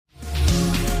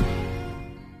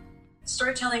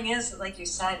storytelling is, like you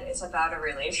said, it's about a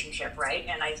relationship, right?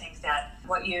 And I think that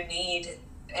what you need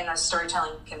in a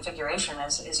storytelling configuration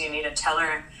is you need a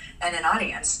teller and an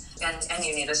audience, and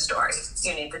you need a story.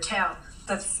 You need the tale.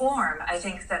 The form, I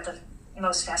think that the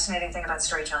most fascinating thing about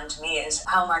storytelling to me is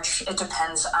how much it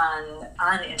depends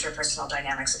on interpersonal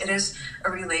dynamics. It is a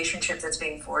relationship that's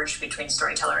being forged between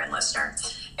storyteller and listener,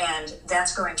 and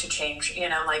that's going to change.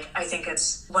 I think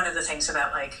it's one of the things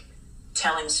about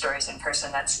telling stories in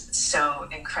person that's so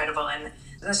incredible. And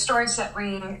the stories that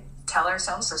we tell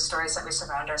ourselves, the stories that we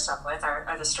surround ourselves with,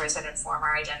 are the stories that inform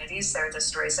our identities. They're the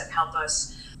stories that help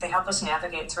us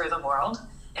navigate through the world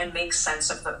and make sense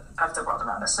of the world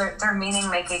around us. They're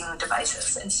meaning-making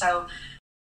devices. And so,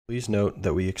 please note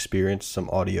that we experienced some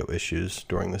audio issues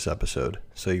during this episode,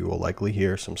 so you will likely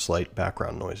hear some slight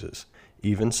background noises.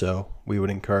 Even so, we would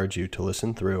encourage you to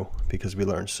listen through because we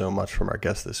learned so much from our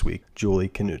guest this week, Julie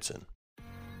Knudsen.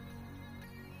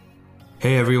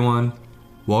 Hey everyone,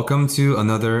 welcome to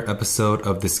another episode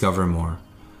of Discover More,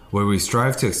 where we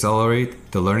strive to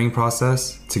accelerate the learning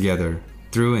process together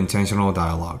through intentional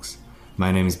dialogues.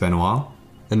 My name is Benoit.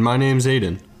 And my name's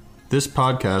Aiden. This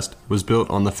podcast was built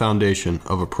on the foundation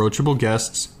of approachable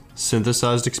guests,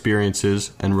 synthesized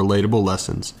experiences, and relatable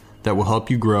lessons that will help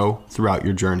you grow throughout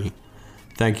your journey.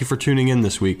 Thank you for tuning in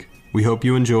this week. We hope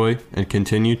you enjoy and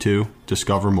continue to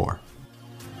discover more.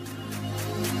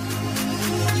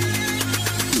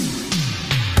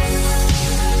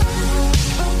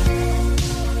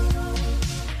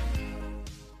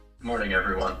 Morning,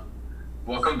 everyone.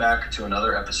 Welcome back to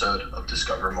another episode of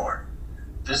Discover More.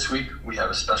 This week, we have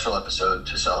a special episode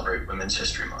to celebrate Women's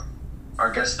History Month.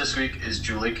 Our guest this week is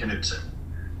Julie Knudsen.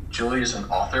 Julie is an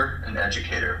author and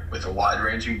educator with a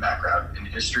wide-ranging background in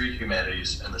history,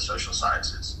 humanities, and the social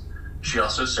sciences. She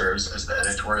also serves as the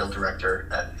editorial director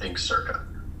at Think Circa.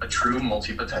 A true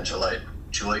multi-potentialite,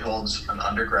 Julie holds an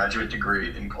undergraduate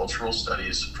degree in cultural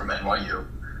studies from NYU,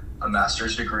 a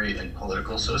master's degree in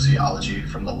political sociology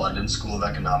from the London School of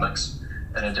Economics,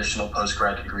 and additional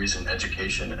postgrad degrees in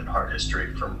education and art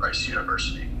history from Rice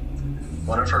University.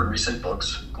 One of her recent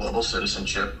books, Global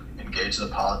Citizenship: Engage the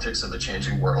Politics of a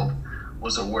Changing World,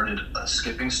 was awarded a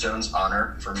Skipping Stones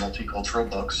honor for multicultural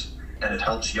books, and it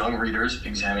helps young readers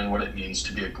examine what it means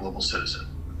to be a global citizen.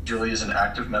 Julie is an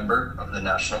active member of the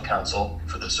National Council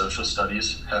for the Social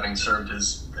Studies, having served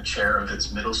as the chair of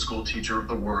its Middle School Teacher of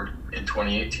the Word in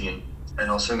 2018,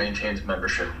 and also maintains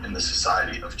membership in the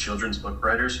Society of Children's Book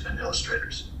Writers and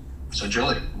Illustrators. So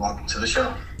Julie, welcome to the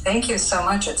show. thank you so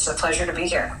much. It's a pleasure to be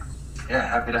here. Yeah,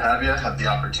 happy to have the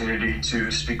opportunity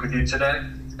to speak with you today.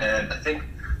 And I think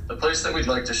the place that we'd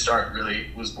like to start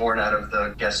really was born out of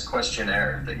the guest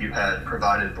questionnaire that you had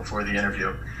provided before the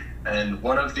interview. And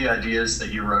one of the ideas that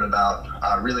you wrote about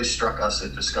really struck us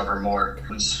at Discover More. It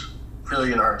was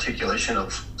really an articulation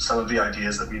of some of the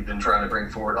ideas that we've been trying to bring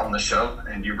forward on the show.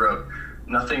 And you wrote,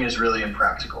 "Nothing is really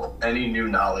impractical. Any new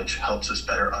knowledge helps us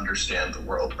better understand the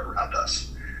world around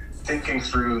us." Thinking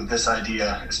through this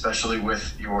idea, especially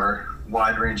with your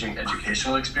wide-ranging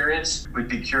educational experience, we'd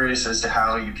be curious as to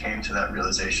how you came to that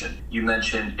realization. You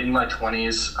mentioned, in my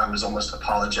 20s, I was almost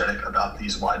apologetic about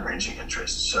these wide-ranging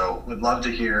interests. So would love to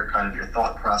hear kind of your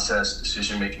thought process,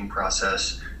 decision-making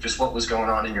process, just what was going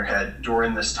on in your head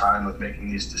during this time of making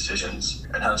these decisions,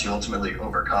 and how did you ultimately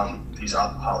overcome these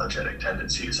apologetic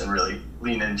tendencies and really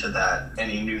lean into that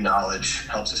any new knowledge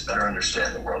helps us better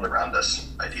understand the world around us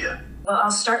idea. Well,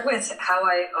 I'll start with how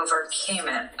I overcame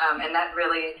it, and that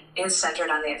really is centered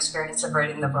on the experience of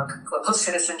writing the book, Global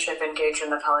Citizenship: Engage in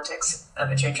the Politics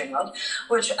of a Changing World,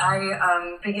 which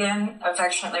I began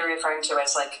affectionately referring to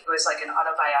as it was like an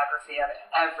autobiography of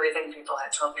everything people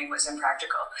had told me was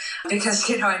impractical. Because,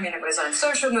 it was on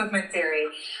social movement theory,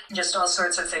 just all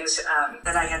sorts of things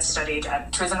that I had studied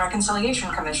at Truth and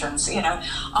Reconciliation Commissions,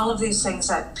 all of these things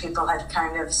that people had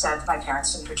kind of said, my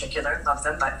parents in particular, love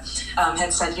them, but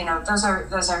had said,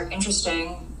 those are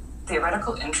interesting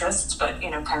theoretical interests, but,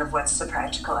 kind of what's the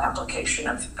practical application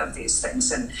of these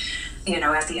things? And,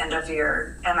 at the end of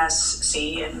your MSc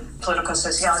in political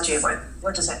sociology,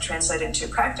 what does that translate into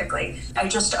practically? I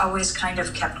just always kind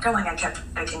of kept going.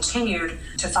 I continued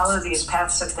to follow these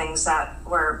paths of things that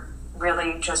were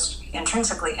really just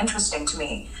intrinsically interesting to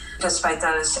me, despite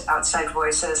those outside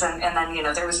voices. And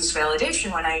then, there was this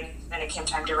validation when it came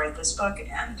time to write this book,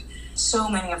 and so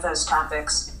many of those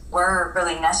topics were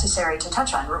really necessary to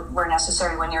touch on, were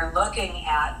necessary when you're looking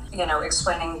at,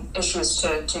 explaining issues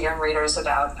to young readers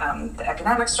about the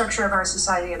economic structure of our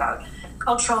society, about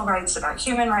cultural rights, about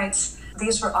human rights.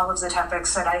 These were all of the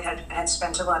topics that I had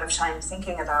spent a lot of time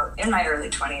thinking about in my early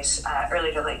to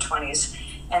late 20s.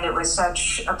 And it was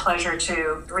such a pleasure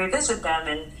to revisit them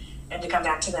and to come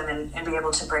back to them and be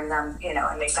able to bring them,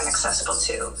 and make them accessible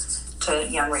to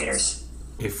young readers.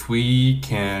 If we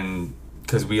can,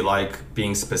 because we like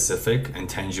being specific and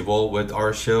tangible with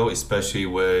our show, especially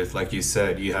with, like you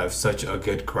said, you have such a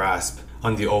good grasp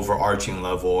on the overarching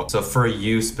level. So for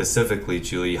you specifically,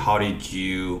 Julie, what did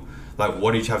you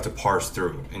have to parse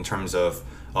through in terms of,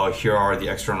 here are the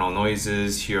external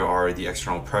noises, here are the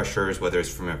external pressures, whether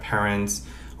it's from your parents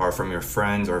or from your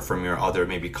friends or from your other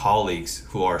maybe colleagues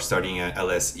who are studying at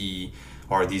LSE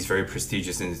or these very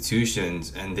prestigious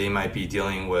institutions, and they might be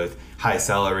dealing with high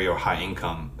salary or high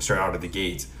income straight out of the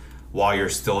gate, while you're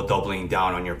still doubling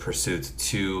down on your pursuit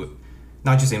to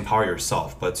not just empower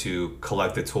yourself, but to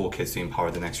collect the toolkits to empower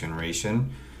the next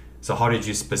generation. So how did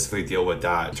you specifically deal with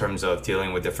that in terms of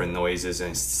dealing with different noises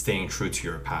and staying true to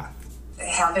your path?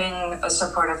 Having a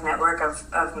supportive network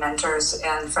of mentors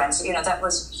and friends, that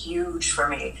was huge for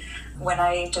me. When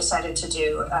I decided to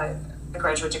do a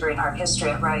graduate degree in art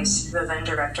history at Rice, the then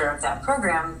director of that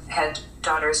program had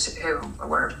daughters who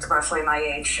were roughly my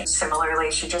age.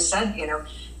 Similarly, she just said,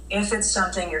 if it's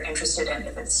something you're interested in,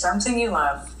 if it's something you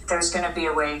love, there's going to be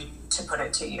a way to put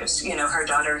it to use. Her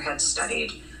daughter had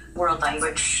studied world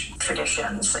language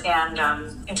traditions, and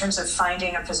in terms of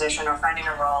finding a position or finding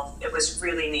a role, it was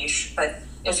really niche. But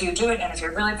if you do it and if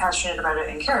you're really passionate about it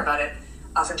and care about it,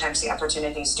 oftentimes the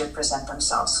opportunities do present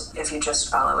themselves if you just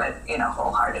follow it,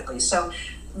 wholeheartedly. So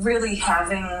really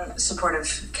having a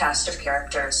supportive cast of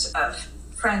characters, of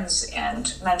friends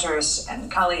and mentors and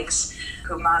colleagues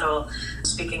who model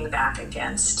speaking back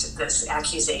against this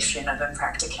accusation of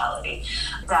impracticality,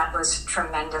 that was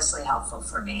tremendously helpful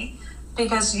for me,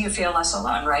 because you feel less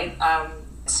alone, right?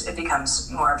 It becomes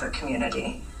more of a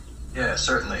community. Yeah,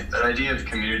 certainly. That idea of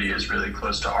community is really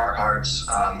close to our hearts.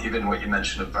 Even what you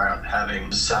mentioned about having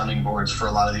sounding boards for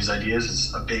a lot of these ideas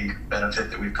is a big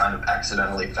benefit that we've kind of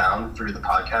accidentally found through the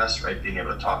podcast, right? Being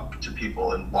able to talk to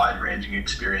people in wide-ranging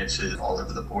experiences all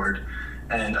over the board.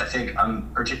 And I think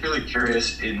I'm particularly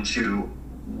curious into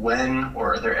when,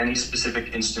 or are there any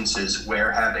specific instances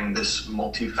where having this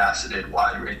multifaceted,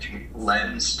 wide-ranging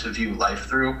lens to view life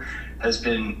through has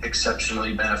been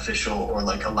exceptionally beneficial, or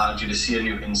allowed you to see a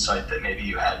new insight that maybe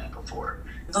you hadn't before?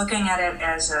 Looking at it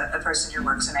as a person who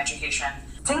works in education,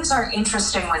 things are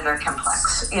interesting when they're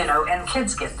complex, and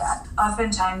kids get that.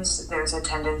 Oftentimes there's a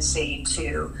tendency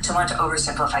to want to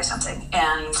oversimplify something.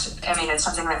 And it's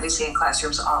something that we see in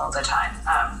classrooms all the time.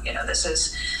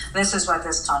 This is what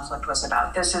this conflict was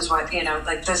about. This is what,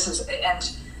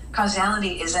 and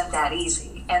causality isn't that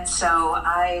easy. And so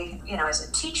I, as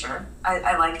a teacher,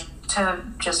 I like to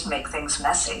just make things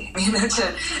messy,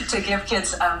 to give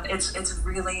kids, it's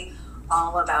really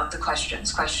all about the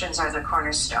questions. Questions are the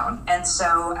cornerstone. And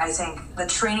so I think the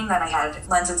training that I had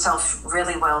lends itself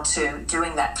really well to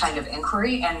doing that kind of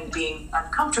inquiry and being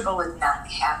uncomfortable with not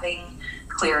having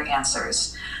clear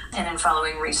answers. And in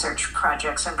following research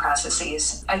projects and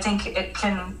processes, I think it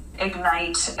can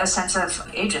ignite a sense of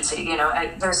agency.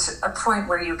 There's a point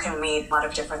where you can meet a lot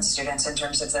of different students in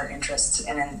terms of their interests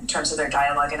and in terms of their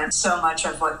dialogue. And so much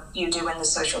of what you do in the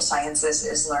social sciences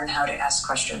is learn how to ask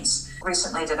questions.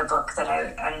 Recently did a book that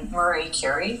I'm Marie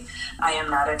Curie. I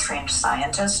am not a trained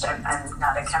scientist. I'm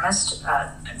not a chemist,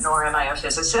 nor am I a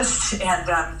physicist.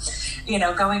 And,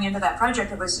 going into that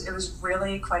project, it was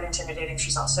really quite intimidating.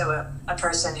 She's also a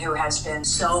person who has been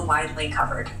so widely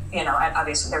covered.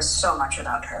 Obviously there's so much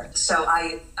about her. So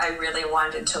I really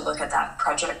wanted to look at that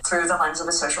project through the lens of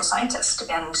a social scientist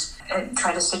and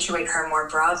try to situate her more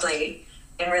broadly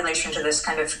in relation to this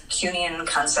kind of Kuhnian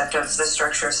concept of the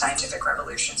structure of scientific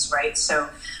revolutions, right? So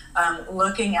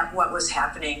looking at what was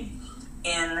happening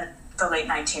in the late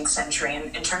 19th century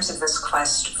in terms of this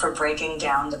quest for breaking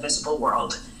down the visible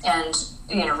world and,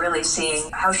 really seeing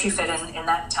how she fit in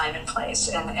that time and place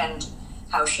and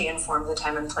how she informed the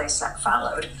time and place that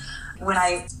followed. When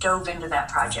I dove into that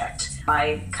project,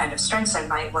 my kind of strengths and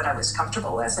what I was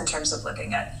comfortable with in terms of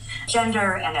looking at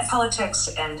gender and at politics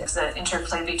and the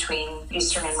interplay between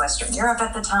Eastern and Western Europe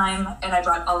at the time. And I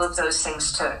brought all of those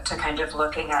things to kind of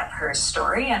looking at her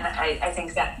story. And I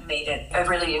think that made it a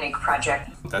really unique project.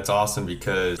 That's awesome,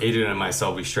 because Aiden and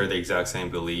myself, we share the exact same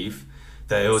belief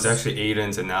that it was actually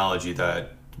Aiden's analogy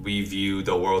that we view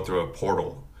the world through a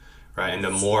portal. Right? And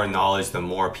the more knowledge, the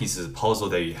more pieces of puzzle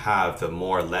that you have, the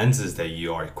more lenses that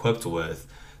you are equipped with,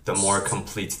 the more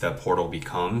complete that portal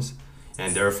becomes.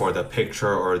 And therefore the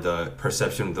picture or the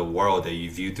perception of the world that you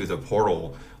view through the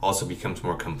portal also becomes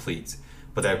more complete.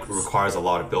 But that requires a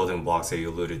lot of building blocks that you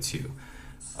alluded to.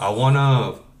 I want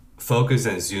to focus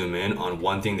and zoom in on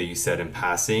one thing that you said in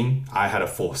passing. I had a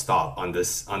full stop on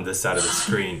this side of the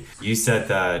screen. You said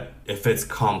that if it's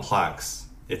complex,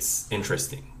 it's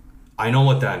interesting. I know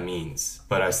what that means,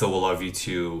 but I still would love you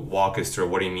to walk us through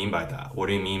what do you mean by that? What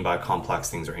do you mean by complex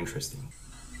things are interesting?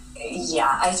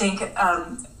 Yeah, I think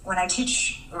when I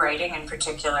teach writing in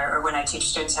particular, or when I teach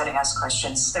students how to ask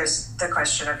questions, there's the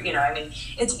question of,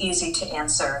 it's easy to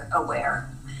answer a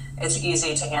where. It's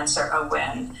easy to answer a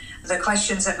when. The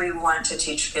questions that we want to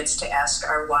teach kids to ask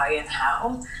are why and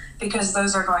how, because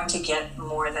those are going to get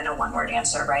more than a one-word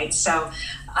answer, right? So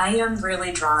I am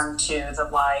really drawn to the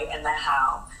why and the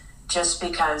how, just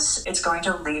because it's going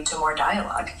to lead to more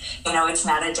dialogue. It's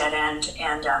not a dead end.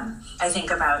 And I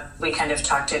think we kind of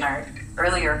talked in our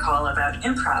earlier call about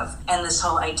improv and this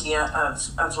whole idea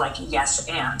of like yes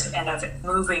and of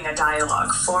moving a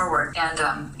dialogue forward and,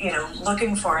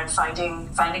 looking for and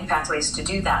finding pathways to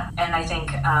do that. And I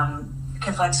think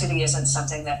complexity isn't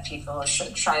something that people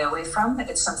should shy away from.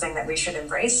 It's something that we should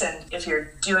embrace. And if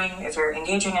you're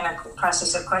engaging in a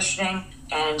process of questioning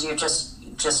and you just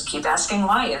keep asking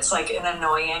why, it's like an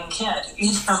annoying kid,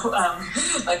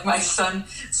 like my son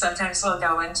sometimes will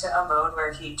go into a mode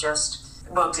where he just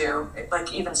will do,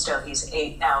 like, even still, he's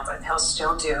 8 now, but he'll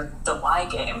still do the why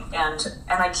game. And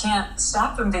I can't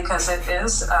stop him because it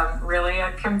is really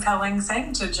a compelling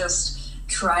thing to just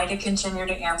try to continue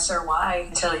to answer why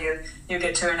until you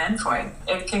get to an endpoint.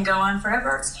 It can go on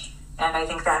forever. And I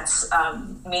think that's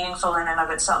meaningful in and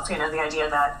of itself, the idea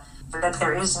that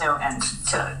there is no end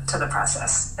to the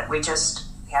process, that we just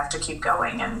have to keep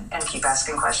going and keep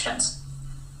asking questions.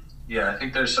 Yeah, I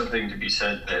think there's something to be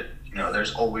said that,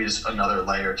 there's always another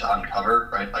layer to uncover,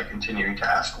 right? By continuing to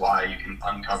ask why, you can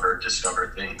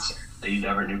discover things that you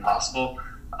never knew possible.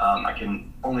 I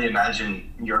can only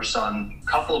imagine your son,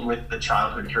 coupled with the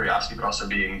childhood curiosity, but also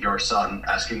being your son,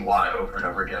 asking why over and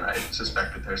over again. I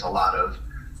suspect that there's a lot of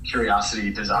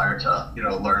curiosity, desire to,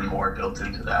 learn more built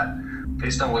into that.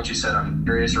 Based on what you said, I'm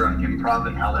curious around improv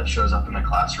and how that shows up in the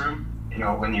classroom.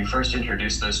 When you first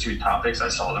introduced those two topics, I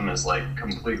saw them as like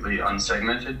completely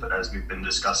unsegmented, but as we've been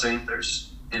discussing,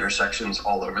 there's intersections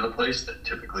all over the place that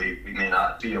typically we may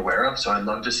not be aware of. So I'd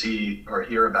love to see or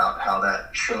hear about how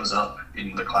that shows up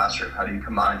in the classroom. How do you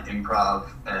combine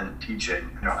improv and teaching?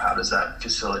 How does that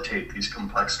facilitate these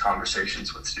complex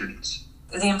conversations with students?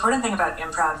 The important thing about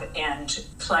improv and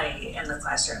play in the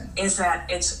classroom is that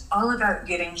it's all about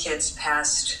getting kids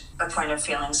past a point of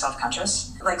feeling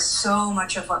self-conscious. Like so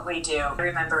much of what we do, I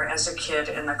remember as a kid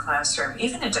in the classroom,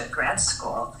 even into grad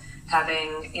school,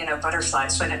 having,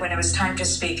 butterflies when it was time to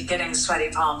speak, getting sweaty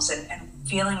palms and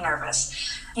feeling nervous.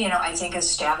 I think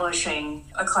establishing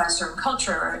a classroom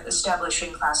culture,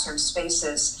 establishing classroom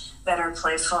spaces that are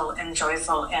playful and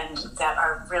joyful and that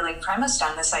are really premised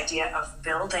on this idea of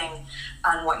building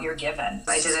on what you're given.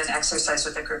 I did an exercise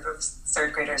with a group of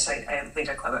third graders. I lead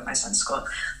a club at my son's school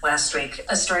last week,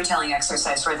 a storytelling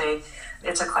exercise where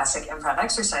it's a classic improv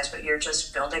exercise, but you're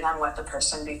just building on what the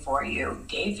person before you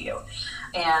gave you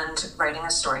and writing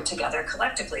a story together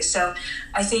collectively. So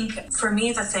I think for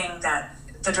me,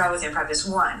 the draw with improv is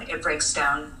one, it breaks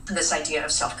down this idea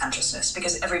of self-consciousness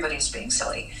because everybody's being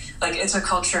silly. Like it's a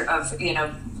culture of,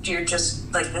 you're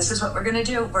just like, this is what we're going to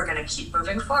do. We're going to keep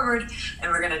moving forward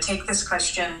and we're going to take this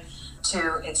question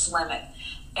to its limit.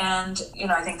 And,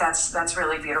 I think that's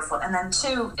really beautiful. And then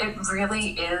two, it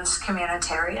really is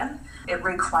communitarian. It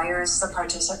requires the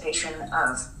participation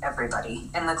of everybody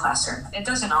in the classroom. It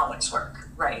doesn't always work,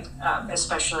 right?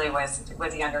 Especially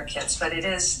with younger kids, but it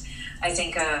is, I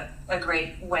think, a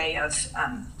great way of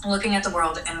looking at the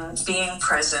world and being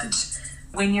present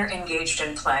when you're engaged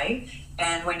in play.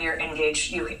 And when you're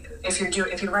engaged,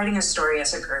 if you're writing a story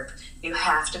as a group, you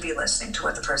have to be listening to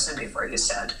what the person before you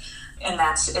said. And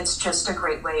it's just a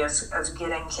great way of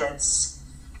getting kids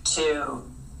to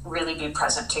really be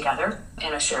present together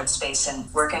in a shared space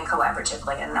and working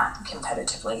collaboratively and not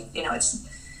competitively.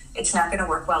 It's not going to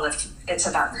work well if it's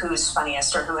about who's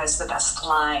funniest or who has the best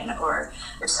line or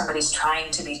if somebody's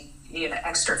trying to be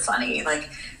extra funny.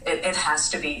 Like it has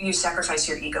to be, you sacrifice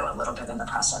your ego a little bit in the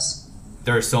process.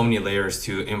 There are so many layers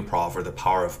to improv or the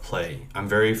power of play. I'm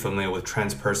very familiar with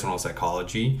transpersonal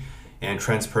psychology, and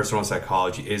transpersonal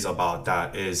psychology is about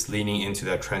that, is leaning into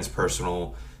that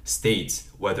transpersonal state,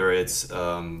 whether it's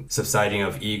subsiding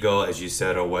of ego, as you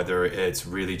said, or whether it's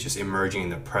really just emerging in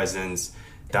the presence.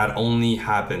 That only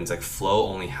happens, like flow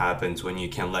only happens when you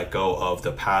can let go of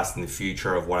the past and the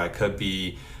future of what I could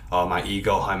be, my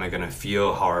ego, how am I going to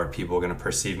feel, how are people going to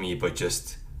perceive me, but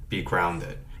just be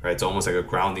grounded, right? It's almost like a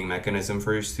grounding mechanism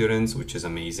for your students, which is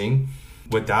amazing.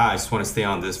 With that, I just want to stay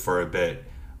on this for a bit.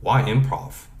 Why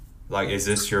improv? Like, is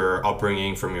this your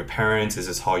upbringing from your parents? Is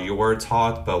this how you were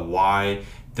taught? But why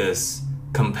this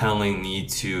compelling need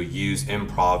to use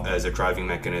improv as a driving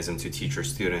mechanism to teach your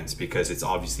students? Because it's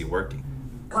obviously working.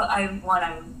 Well,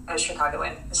 I'm a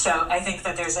Chicagoan, so I think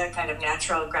that there's a kind of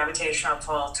natural gravitational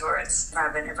pull towards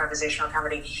improv and improvisational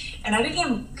comedy. And I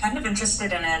became kind of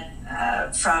interested in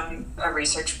it from a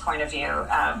research point of view.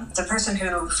 The person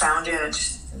who founded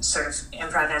sort of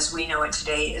improv as we know it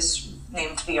today is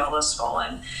named Viola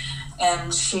Spolin.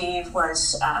 And she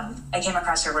was, I came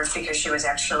across her work because she was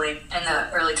actually in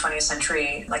the early 20th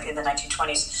century, like in the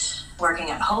 1920s, working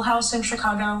at Hull House in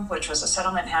Chicago, which was a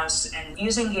settlement house, and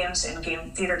using games and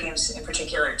theater games in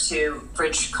particular to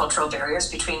bridge cultural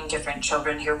barriers between different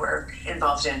children who were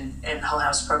involved in Hull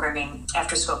House programming,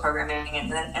 after-school programming,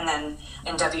 and then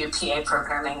in WPA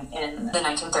programming in the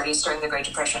 1930s during the Great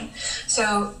Depression.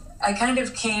 So I kind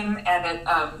of came at it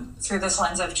through this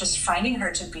lens of just finding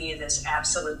her to be this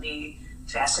absolutely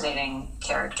fascinating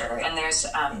character. And there's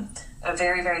a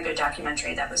very, very good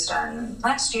documentary that was done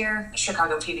last year, a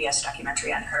Chicago PBS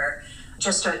documentary on her,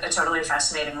 just a totally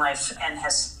fascinating life, and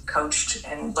has coached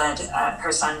and led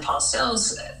her son, Paul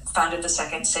Stills, founded the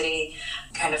Second City,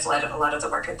 kind of led a lot of the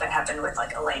work that happened with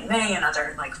like Elaine May and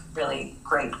other like really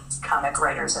great comic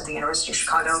writers at the University of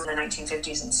Chicago in the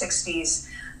 1950s and 60s.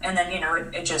 And then,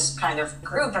 it just kind of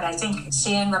grew. But I think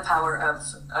seeing the power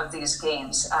of these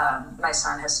games, my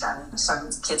son has done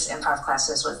some kids' improv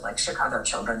classes with like Chicago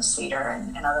Children's Theater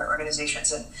and other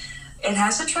organizations. And it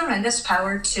has a tremendous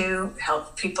power to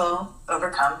help people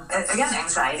overcome, again,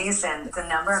 anxieties, and the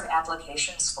number of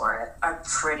applications for it are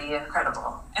pretty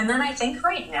incredible. And then I think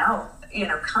right now,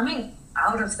 coming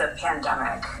out of the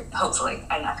pandemic, hopefully,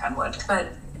 I knock on wood,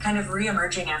 but kind of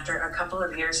reemerging after a couple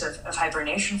of years of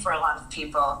hibernation for a lot of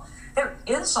people, there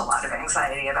is a lot of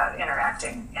anxiety about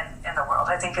interacting in the world.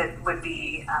 I think it would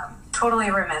be totally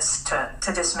remiss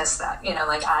to dismiss that.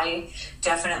 Like I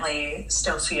definitely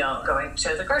still feel going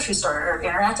to the grocery store or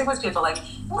interacting with people like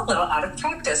I'm a little out of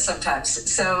practice sometimes.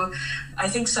 So I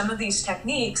think some of these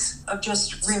techniques of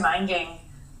just reminding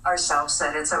ourselves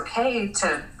that it's okay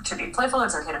to be playful,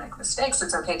 it's okay to make mistakes,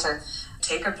 it's okay to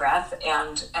take a breath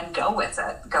and go with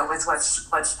it, go with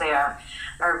what's there,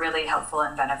 are really helpful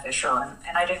and beneficial.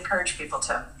 And I'd encourage people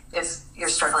to, if you're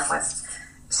struggling with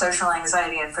social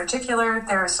anxiety in particular,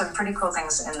 there are some pretty cool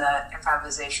things in the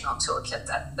improvisational toolkit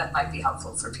that might be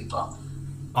helpful for people.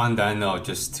 On that note,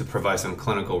 just to provide some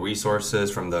clinical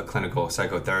resources from the clinical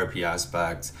psychotherapy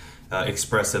aspect,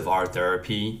 expressive art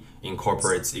therapy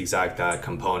incorporates exact that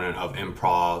component of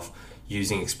improv,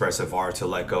 using expressive art to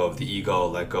let go of the ego,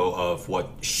 let go of what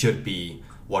should be,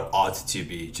 what ought to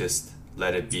be, just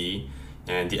let it be.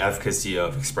 And the efficacy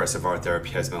of expressive art therapy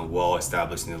has been well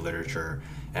established in the literature.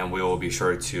 And we will be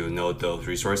sure to note those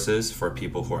resources for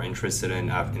people who are interested in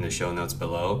the show notes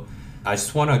below. I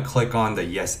just want to click on the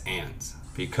yes and,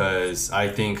 because I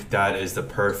think that is the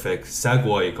perfect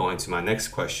segue going to my next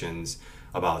questions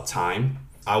about time.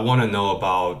 I want to know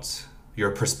about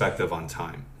your perspective on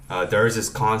time. There is this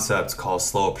concept called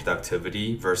slow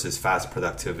productivity versus fast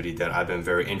productivity that I've been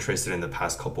very interested in the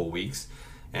past couple of weeks.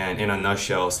 And in a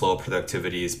nutshell, slow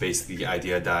productivity is basically the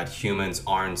idea that humans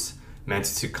aren't meant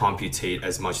to computate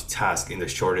as much task in the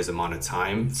shortest amount of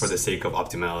time for the sake of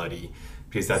optimality,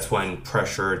 because that's when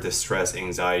pressure, distress,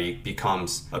 anxiety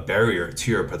becomes a barrier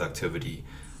to your productivity.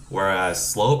 Whereas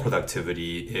slow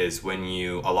productivity is when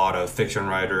a lot of fiction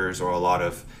writers or a lot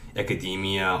of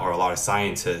academia or a lot of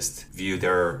scientists view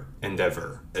their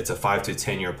endeavor. It's a 5 to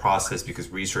 10 year process because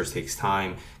research takes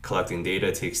time, collecting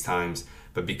data takes time,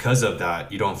 but because of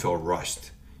that, you don't feel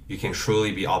rushed. You can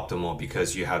truly be optimal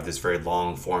because you have this very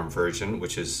long form version,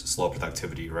 which is slow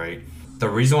productivity, right? The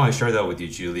reason why I share that with you,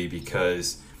 Julie,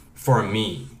 because for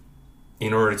me,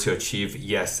 in order to achieve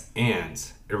yes and,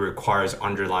 it requires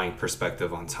underlying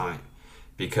perspective on time.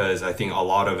 Because I think a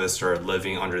lot of us are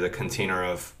living under the container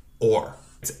of or.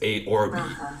 It's A or B,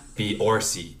 B or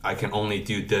C. I can only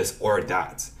do this or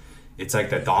that. It's like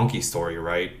that donkey story,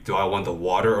 right? Do I want the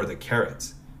water or the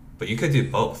carrot? But you could do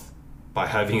both by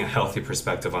having a healthy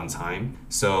perspective on time.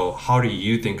 So how do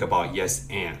you think about yes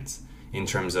and in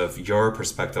terms of your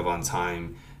perspective on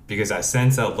time? Because I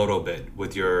sense that a little bit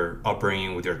with your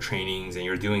upbringing, with your trainings, and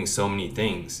you're doing so many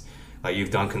things. Like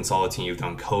you've done consulting, you've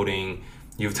done coding,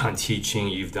 you've done teaching,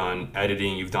 you've done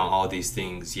editing, you've done all these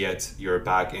things, yet you're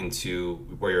back into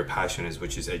where your passion is,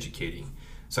 which is educating.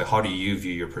 So how do you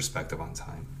view your perspective on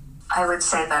time? I would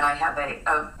say that I have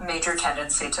a major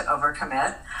tendency to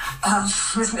overcommit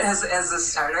as a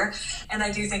starter. And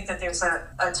I do think that there's a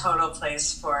total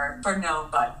place for no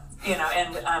but,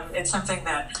 and it's something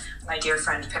that my dear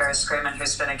friend Paris Grayman,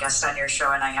 who's been a guest on your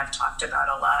show, and I have talked about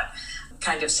a lot,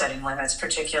 kind of setting limits,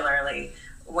 particularly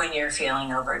when you're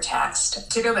feeling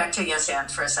overtaxed. To go back to yes and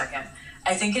for a second,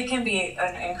 I think it can be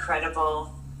an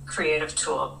incredible creative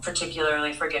tool,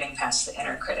 particularly for getting past the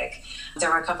inner critic. There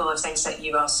were a couple of things that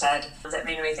you all said that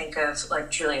made me think of like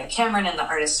Julia Cameron in The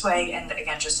Artist's Way, and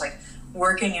again, just like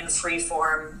working in free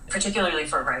form, particularly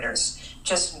for writers,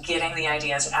 just getting the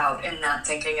ideas out and not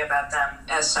thinking about them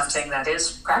as something that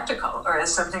is practical or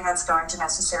as something that's going to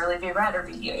necessarily be read or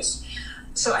be used.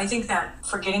 So I think that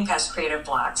for getting past creative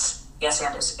blocks, yes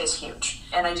and is huge.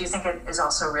 And I do think it is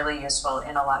also really useful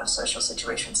in a lot of social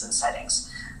situations and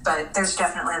settings. But there's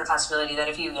definitely the possibility that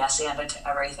if you yes anded to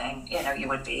everything, you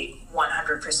would be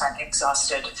 100%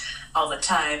 exhausted all the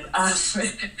time.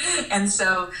 And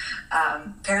so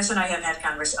Paris and I have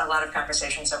had a lot of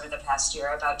conversations over the past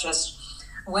year about just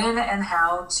when and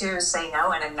how to say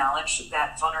no and acknowledge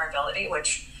that vulnerability,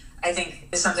 which I think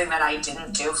is something that I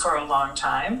didn't do for a long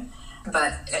time.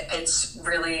 But it's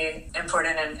really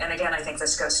important. And again, I think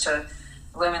this goes to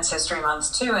Women's History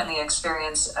Month too, and the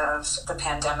experience of the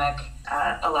pandemic,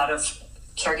 a lot of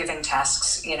caregiving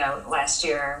tasks, last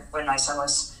year when my son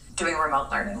was doing remote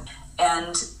learning.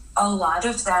 And a lot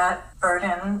of that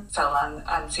burden fell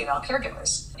on female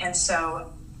caregivers. And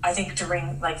so I think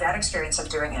during that experience of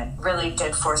doing it really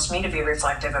did force me to be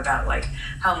reflective about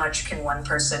how much can one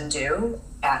person do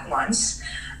at once,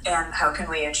 and how can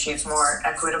we achieve more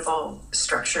equitable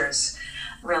structures,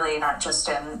 really not just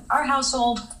in our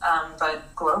household,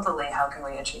 but globally, how can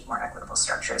we achieve more equitable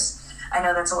structures? I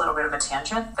know that's a little bit of a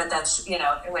tangent, but that's,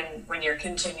 when you're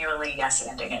continually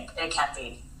yes-anding it can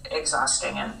be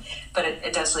exhausting, but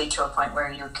it does lead to a point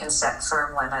where you can set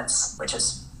firm limits, which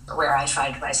is where I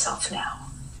find myself now.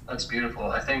 That's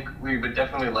beautiful. I think we would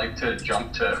definitely like to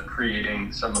jump to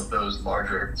creating some of those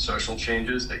larger social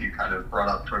changes that you kind of brought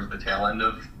up towards the tail end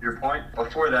of your point.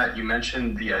 Before that, you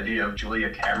mentioned the idea of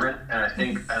Julia Cameron, and I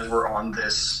think as we're on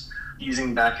this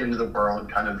easing back into the world,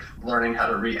 kind of learning how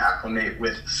to reacclimate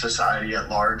with society at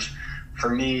large, for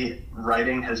me,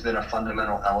 writing has been a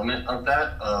fundamental element of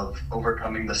that, of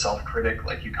overcoming the self-critic,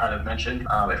 like you kind of mentioned.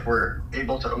 If we're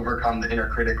able to overcome the inner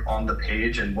critic on the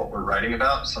page and what we're writing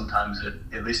about, sometimes it,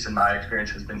 at least in my experience,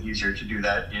 has been easier to do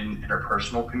that in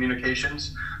interpersonal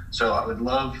communications. So I would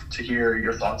love to hear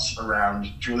your thoughts around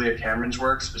Julia Cameron's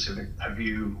work. Have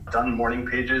you done morning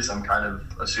pages? I'm kind of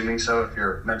assuming so if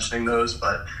you're mentioning those,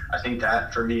 but I think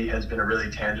that for me has been a really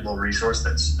tangible resource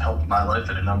that's helped my life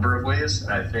in a number of ways.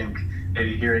 And I think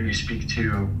maybe hearing you speak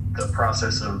to the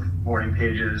process of morning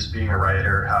pages, being a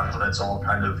writer, how that's all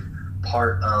kind of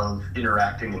part of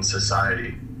interacting in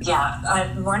society.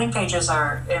 Yeah, morning pages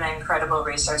are an incredible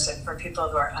resource, and for people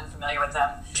who are unfamiliar with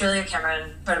them, Julia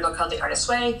Cameron wrote a book called The Artist's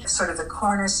Way. Sort of the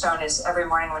cornerstone is every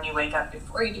morning when you wake up,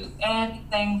 before you do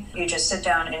anything, you just sit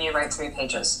down and you write 3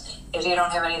 pages. If you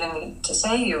don't have anything to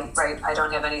say, you write, I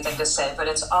don't have anything to say, but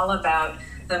it's all about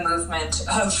the movement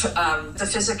of the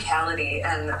physicality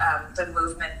and the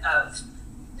movement of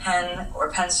pen or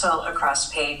pencil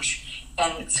across page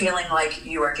and feeling like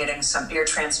you're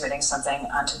transmitting something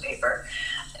onto paper.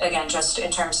 Again, just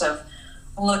in terms of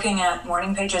looking at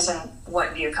morning pages and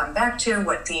what you come back to,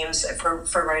 what themes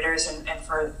for writers and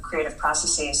for creative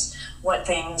processes, what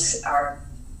things are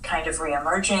kind of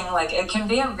re-emerging. It can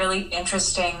be a really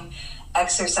interesting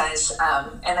exercise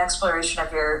and exploration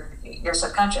of your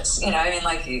subconscious,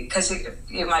 because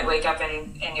you might wake up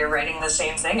and you're writing the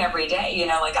same thing every day,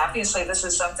 obviously this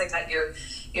is something that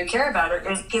you care about, or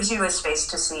it gives you a space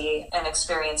to see and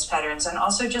experience patterns, and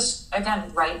also just,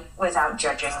 again, write without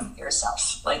judging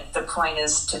yourself. The point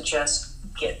is to just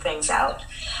get things out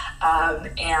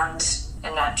and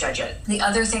not judge it. The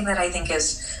other thing that I think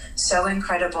is so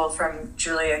incredible from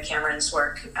Julia Cameron's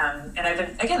work, and I've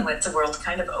been, again, with the world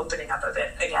kind of opening up a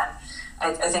bit again,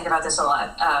 I think about this a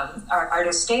lot, are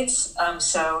artist dates.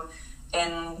 So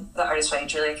in The Artist's Way,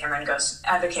 Julia Cameron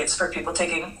advocates for people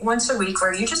taking once a week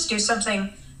where you just do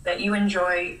something that you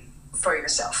enjoy for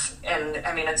yourself. And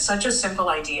I mean, it's such a simple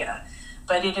idea,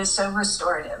 but it is so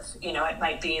restorative. It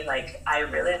might be I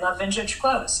really love vintage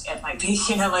clothes. It might be,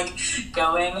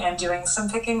 going and doing some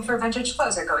picking for vintage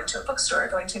clothes, or going to a bookstore, or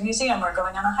going to a museum, or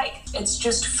going on a hike. It's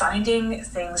just finding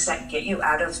things that get you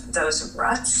out of those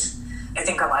ruts. I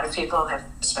think a lot of people have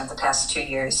spent the past 2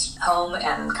 years home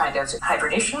and kind of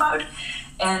hibernation mode,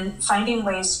 and finding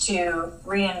ways to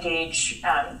re-engage,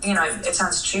 it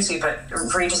sounds cheesy, but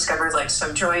rediscover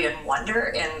some joy and wonder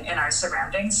in our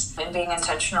surroundings, and being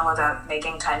intentional about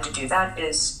making time to do that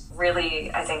is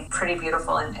really, I think, pretty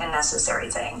beautiful and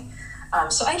necessary thing.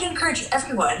 So I'd encourage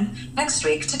everyone next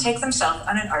week to take themselves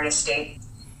on an artist date.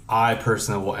 I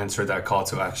personally will answer that call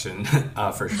to action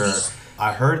for sure.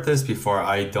 I heard this before.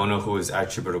 I don't know who it's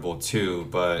attributable to,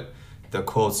 but the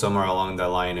quote somewhere along that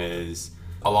line is,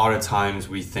 a lot of times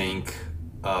we think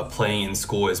playing in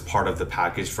school is part of the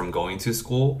package from going to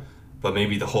school, but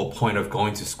maybe the whole point of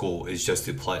going to school is just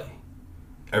to play.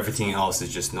 Everything else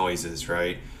is just noises,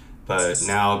 right? But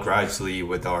now gradually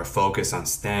with our focus on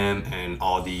STEM and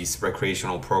all these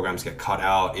recreational programs get cut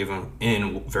out, even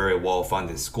in very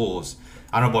well-funded schools.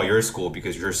 I don't know about your school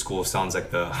because your school sounds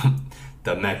like the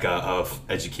the mecca of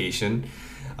education.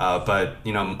 But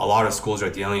a lot of schools are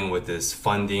dealing with this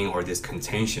funding or this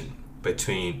contention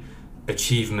between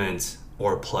achievement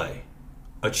or play,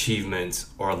 achievement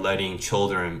or letting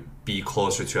children be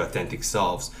closer to authentic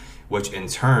selves, which in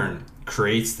turn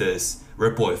creates this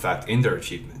ripple effect in their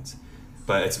achievements.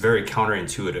 But it's very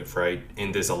counterintuitive, right?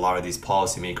 In a lot of these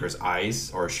policymakers'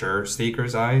 eyes or sure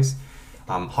stakers' eyes.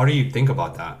 How do you think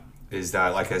about that? Is that,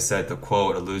 like I said, the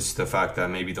quote alludes to the fact that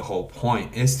maybe the whole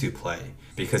point is to play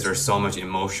because there's so much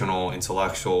emotional,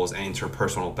 intellectual, and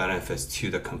interpersonal benefits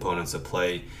to the components of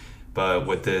play. But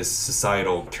with this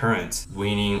societal current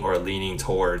leaning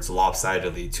towards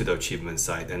lopsidedly to the achievement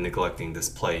side and neglecting this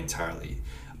play entirely.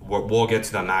 We'll get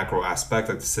to the macro aspect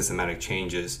of the systematic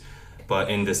changes, but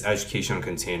in this educational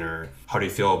container, how do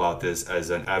you feel about this as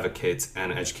an advocate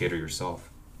and educator yourself?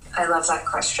 I love that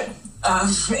question.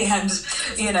 And,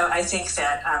 I think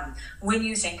that when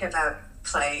you think about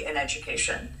play in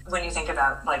education, when you think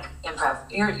about like improv,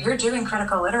 you're doing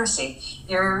critical literacy.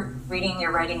 You're reading,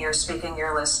 you're writing, you're speaking,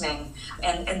 you're listening.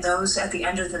 And those at the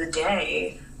end of the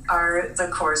day are the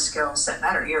core skills that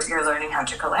matter. You're learning how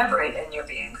to collaborate and you're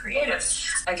being creative.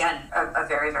 Again, a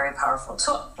very, very powerful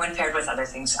tool when paired with other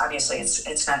things. Obviously,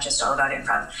 it's not just all about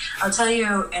improv. I'll tell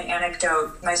you an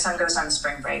anecdote. My son goes on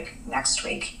spring break next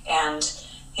week, and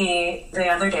he, the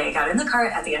other day, got in the car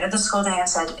at the end of the school day and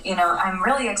said, I'm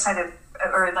really excited,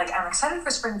 I'm excited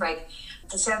for spring break.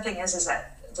 The sad thing is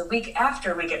that the week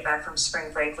after we get back from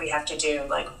spring break, we have to do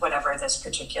like whatever this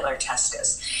particular test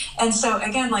is. And so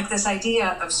again, like this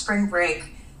idea of spring break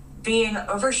being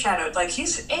overshadowed, like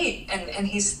he's 8 and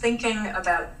he's thinking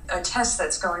about a test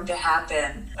that's going to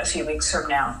happen a few weeks from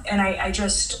now. And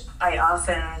I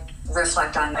often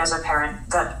reflect on, as a parent,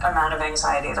 that amount of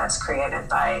anxiety that's created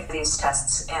by these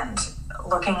tests and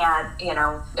looking at,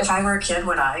 if I were a kid,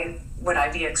 would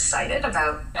I be excited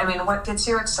about, what gets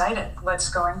you excited? What's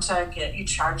going to get you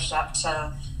charged up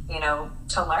to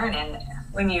learn? And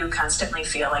when you constantly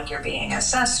feel like you're being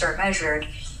assessed or measured,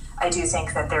 I do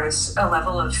think that there's a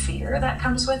level of fear that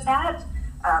comes with that,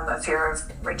 a fear of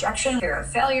rejection, fear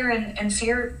of failure, and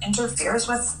fear interferes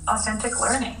with authentic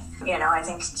learning. I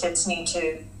think kids need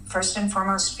to first and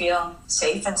foremost feel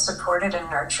safe and supported and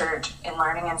nurtured in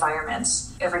learning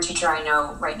environments. Every teacher I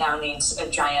know right now needs a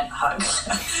giant hug.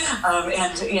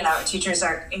 Teachers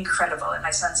are incredible, and my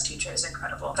son's teacher is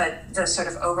incredible. But the sort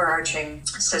of overarching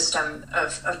system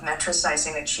of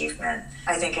metricizing achievement,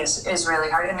 I think is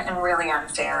really hard and really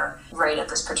unfair right at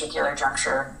this particular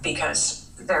juncture, because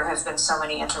there have been so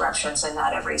many interruptions and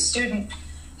not every student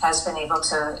has been able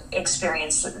to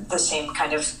experience the same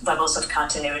kind of levels of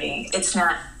continuity. It's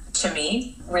not, to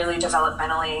me, really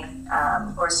developmentally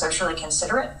or socially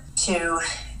considerate to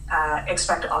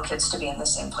expect all kids to be in the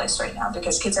same place right now,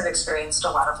 because kids have experienced a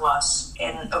lot of loss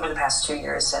over the past 2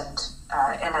 years,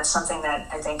 and that's something that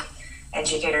I think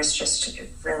educators just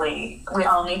really, we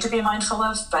all need to be mindful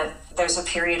of. But there's a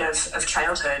period of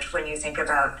childhood when you think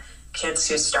about kids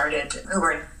who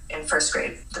were in first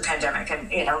grade, the pandemic, and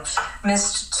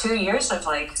missed 2 years of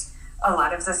like a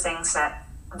lot of the things that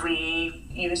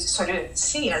you sort of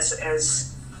see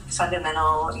as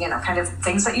fundamental, kind of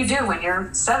things that you do when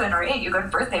you're 7 or 8. You go to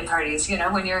birthday parties,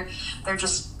 they're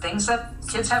just things that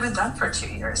kids haven't done for 2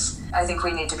 years. I think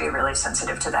we need to be really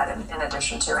sensitive to that in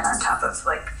addition to and on top of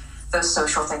like those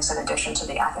social things, in addition to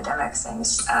the academic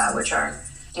things, which are,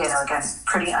 again,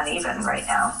 pretty uneven right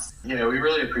now. We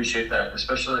really appreciate that,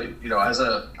 especially,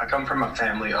 I come from a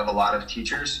family of a lot of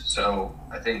teachers. So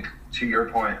I think, to your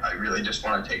point, I really just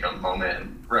want to take a moment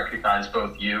and recognize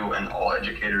both you and all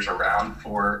educators around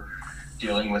for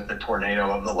dealing with the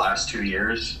tornado of the last 2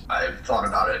 years. I've thought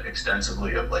about it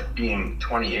extensively of like being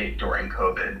 28 during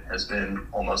COVID has been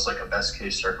almost like a best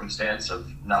case circumstance of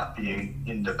not being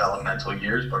in developmental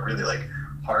years, but really like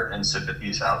heart and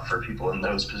sympathies out for people in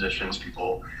those positions,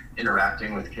 people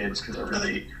interacting with kids, because they're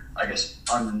really, I guess,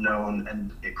 unknown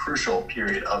and a crucial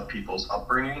period of people's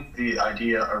upbringing. The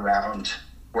idea around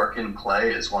work and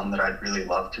play is one that I'd really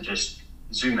love to just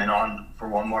zoom in on for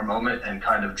one more moment and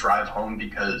kind of drive home,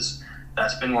 because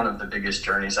that's been one of the biggest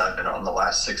journeys I've been on the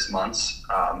last 6 months,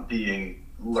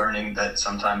 learning that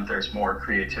sometimes there's more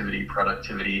creativity,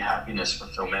 productivity, happiness,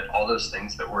 fulfillment, all those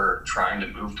things that we're trying to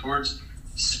move towards.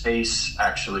 Space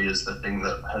actually is the thing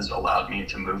that has allowed me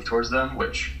to move towards them,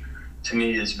 which to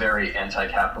me is very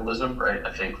anti-capitalism, right?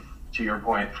 I think to your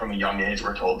point, from a young age,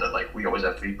 we're told that like we always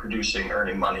have to be producing,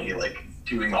 earning money, like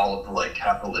doing all of the like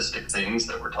capitalistic things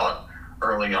that we're taught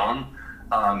early on.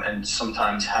 And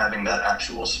sometimes having that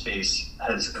actual space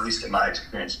has, at least in my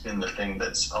experience, been the thing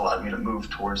that's allowed me to move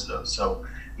towards those. So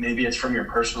maybe it's from your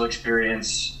personal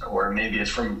experience, or maybe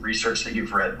it's from research that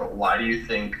you've read, but why do you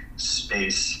think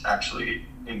space actually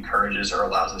encourages or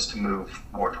allows us to move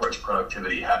more towards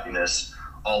productivity, happiness,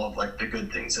 all of like the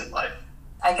good things in life?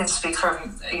 I can speak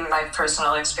from my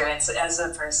personal experience as a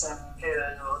person who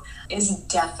is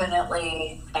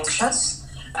definitely anxious.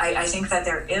 I think that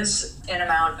there is an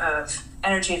amount of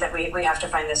energy that we have to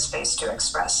find this space to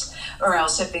express, or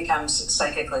else it becomes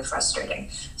psychically frustrating.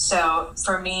 So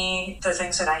for me, the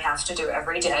things that I have to do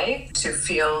every day to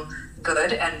feel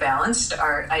good and balanced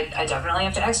are, I definitely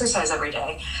have to exercise every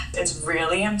day. It's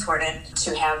really important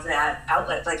to have that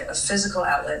outlet, like a physical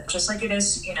outlet, just like it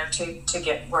is, to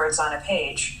get words on a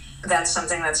page. That's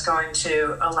something that's going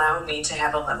to allow me to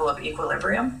have a level of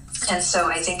equilibrium. And so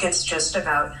I think it's just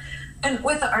about, and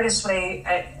with the Artist Way,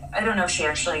 I don't know if she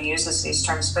actually uses these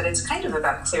terms, but it's kind of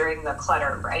about clearing the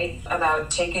clutter, right? About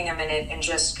taking a minute and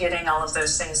just getting all of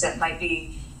those things that might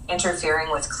be interfering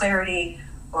with clarity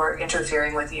or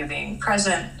interfering with you being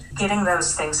present, getting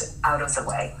those things out of the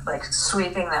way, like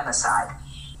sweeping them aside.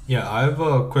 Yeah, I have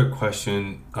a quick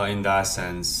question in that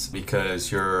sense,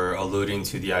 because you're alluding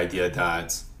to the idea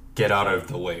that get out of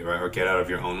the way, right? Or get out of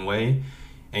your own way.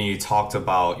 And you talked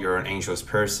about you're an anxious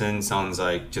person. Sounds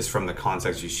like just from the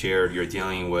context you shared, you're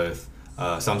dealing with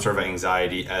some sort of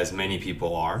anxiety, as many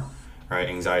people are, right?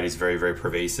 Anxiety is very, very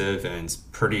pervasive, and it's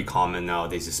pretty common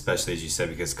nowadays, especially as you said,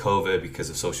 because COVID, because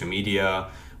of social media,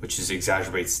 which just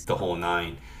exacerbates the whole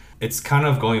nine. It's kind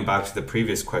of going back to the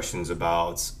previous questions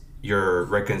about your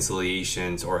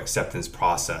reconciliations or acceptance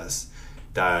process,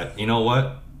 that, you know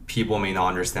what, people may not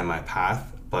understand my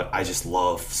path, but I just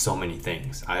love so many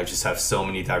things. I just have so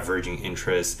many diverging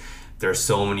interests. There are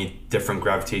so many different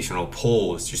gravitational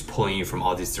pulls just pulling you from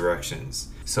all these directions.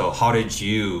 So how did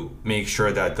you make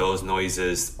sure that those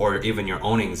noises, or even your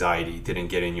own anxiety, didn't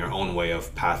get in your own way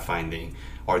of pathfinding,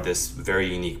 or this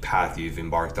very unique path you've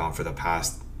embarked on for the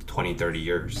past 20, 30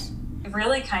 years?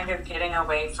 Really kind of getting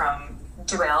away from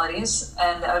dualities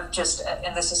and of just,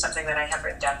 and this is something that I have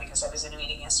written down because I was in a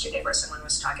meeting yesterday where someone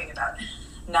was talking about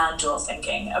non-dual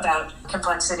thinking, about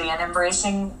complexity and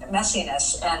embracing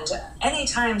messiness. And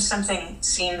anytime something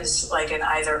seems like an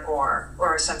either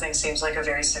or something seems like a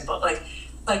very simple,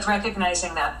 like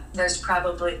recognizing that there's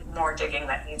probably more digging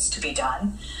that needs to be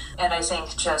done. And I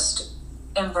think just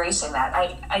embracing that.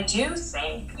 I do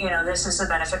think, this is a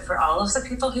benefit for all of the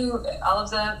people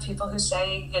who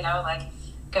say, like,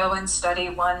 go and study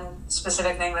one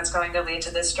specific thing that's going to lead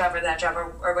to this job or that job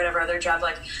or whatever other job.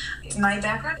 Like, my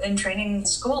background in training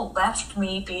school left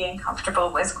me being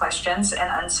comfortable with questions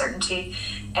and uncertainty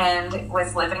and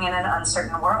with living in an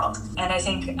uncertain world. And I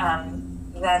think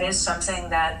that is something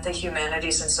that the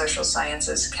humanities and social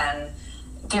sciences can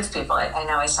give people. I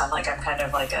know I sound like I'm kind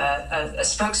of like a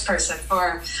spokesperson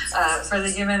for the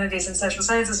humanities and social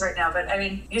sciences right now, but I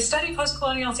mean, you study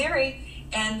post-colonial theory,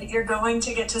 and you're going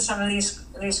to get to some of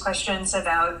these questions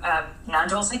about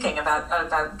non-dual thinking,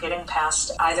 about getting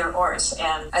past either ors.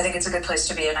 And I think it's a good place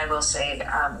to be. And I will say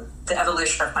the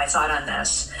evolution of my thought on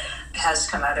this has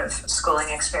come out of schooling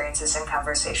experiences and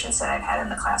conversations that I've had in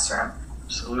the classroom.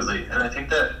 Absolutely. And I think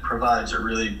that provides a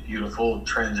really beautiful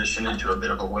transition into a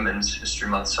bit of a Women's History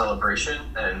Month celebration,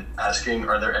 and asking,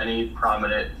 are there any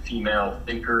prominent female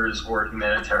thinkers or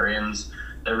humanitarians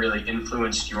that really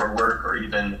influenced your work or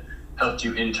even helped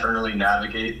you internally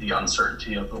navigate the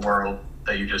uncertainty of the world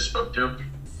that you just spoke to?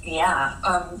 Yeah,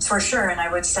 for sure. And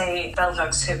I would say Bell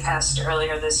Hooks, who passed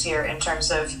earlier this year, in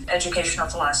terms of educational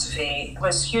philosophy,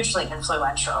 was hugely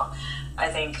influential. I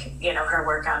think, her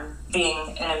work on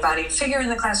being an embodied figure in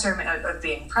the classroom, of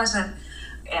being present,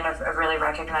 and of really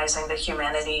recognizing the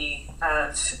humanity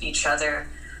of each other,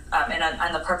 and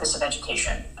on the purpose of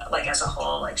education, like as a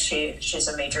whole. Like she's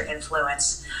a major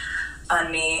influence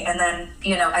on me. And then,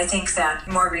 I think that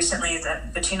more recently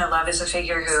that Bettina Love is a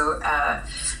figure who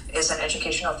is an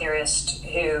educational theorist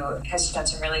who has done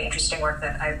some really interesting work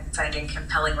that I'm finding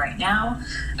compelling right now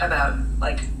about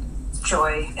like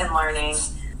joy in learning.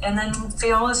 And then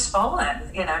Viola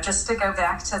Spolin, just to go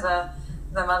back to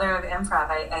the mother of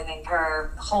improv, I think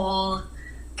her whole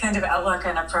kind of outlook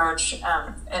and approach.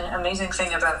 An amazing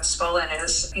thing about Spolin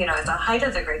is, at the height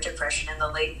of the Great Depression in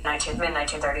the mid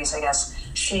 1930s, I guess,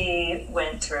 she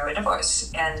went through a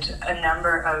divorce, and a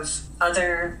number of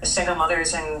other single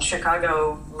mothers in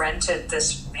Chicago rented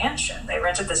this mansion. They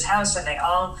rented this house, and they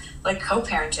all like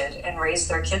co-parented and raised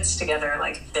their kids together.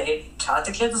 Like they taught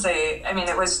the kids.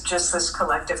 It was just this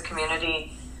collective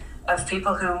community of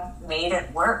people who made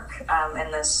it work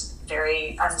in this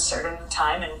very uncertain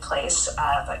time and place,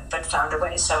 but found a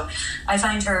way. So I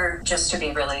find her just to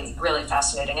be really, really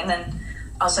fascinating. And then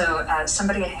also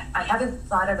somebody I haven't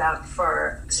thought about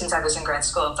since I was in grad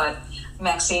school, but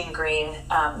Maxine Greene,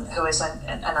 who is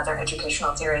another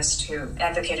educational theorist who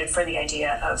advocated for the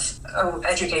idea of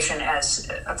education as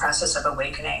a process of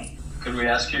awakening. Could we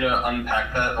ask you to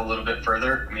unpack that a little bit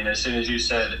further? I mean, as soon as you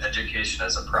said education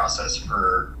as a process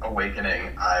for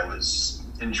awakening, I was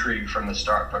intrigued from the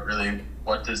start, but really,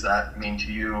 what does that mean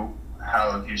to you?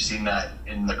 How have you seen that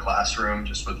in the classroom?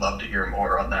 Just would love to hear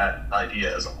more on that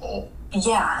idea as a whole.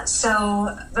 Yeah,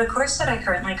 so the course that I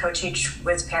currently co-teach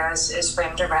with Paris is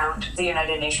framed around the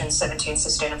United Nations 17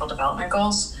 Sustainable Development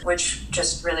Goals, which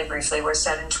just really briefly were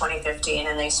set in 2015,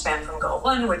 and they span from Goal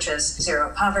 1, which is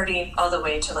zero poverty, all the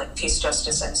way to like peace,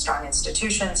 justice, and strong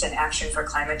institutions and action for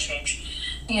climate change.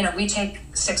 We take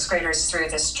sixth graders through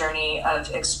this journey of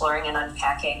exploring and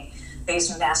unpacking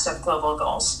these massive global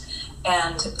goals.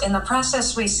 And in the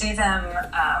process, we see them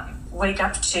wake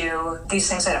up to these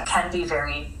things that can be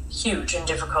very huge and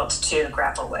difficult to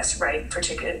grapple with, right?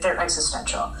 Particularly, they're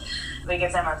existential. We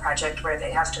give them a project where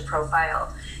they have to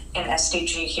profile an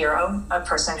SDG hero, a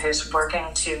person who's working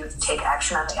to take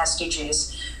action on the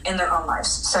SDGs in their own lives.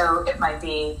 So it might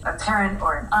be a parent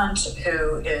or an aunt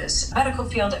who is in the medical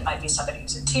field, it might be somebody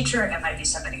who's a teacher, it might be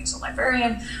somebody who's a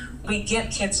librarian. We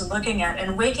get kids looking at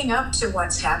and waking up to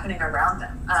what's happening around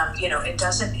them. It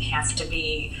doesn't have to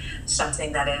be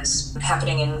something that is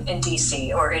happening in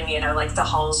DC or in, like the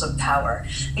halls of power.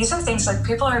 These are things like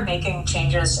people are making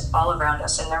changes all around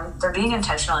us, and they're being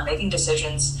intentional and making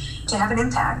decisions to have an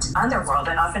impact on their world.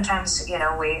 And oftentimes,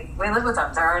 we live with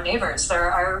them. They're our neighbors,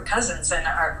 they're our cousins and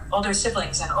our older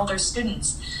siblings and older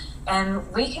students.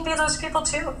 And we can be those people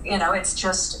too. It's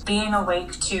just being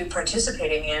awake to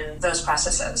participating in those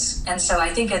processes. And so I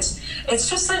think it's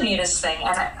just the neatest thing.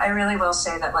 And I really will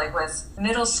say that like with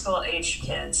middle school age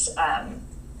kids,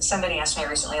 somebody asked me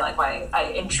recently like why I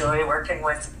enjoy working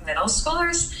with middle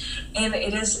schoolers. And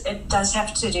it does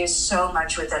have to do so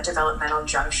much with that developmental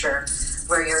juncture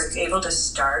where you're able to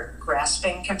start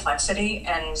grasping complexity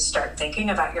and start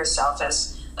thinking about yourself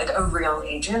as like a real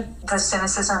agent. The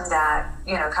cynicism that,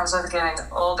 comes with getting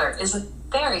older isn't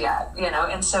there yet,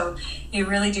 and so you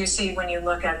really do see when you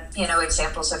look at,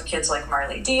 examples of kids like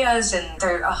Marley Diaz, and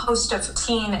there are a host of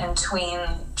teen and tween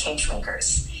change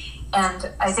makers. And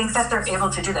I think that they're able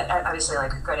to do that, obviously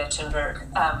like Greta Thunberg,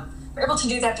 they're able to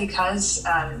do that because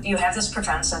you have this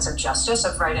profound sense of justice,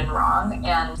 of right and wrong,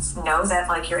 and know that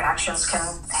like your actions can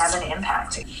have an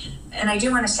impact. And I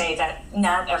do want to say that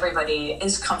not everybody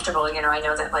is comfortable. I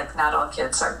know that like not all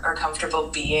kids are comfortable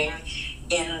being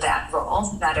in that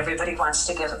role. Not everybody wants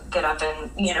to get up and,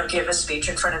 give a speech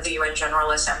in front of the UN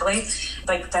General Assembly.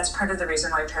 Like that's part of the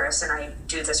reason why Paris and I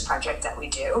do this project that we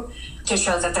do, to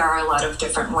show that there are a lot of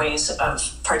different ways of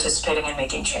participating and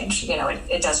making change.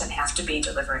 It doesn't have to be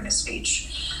delivering a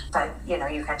speech, but,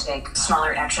 you can take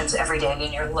smaller actions every day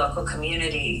in your local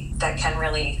community that can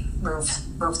really move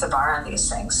the bar on these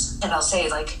things. And I'll say,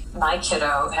 like, my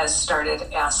kiddo has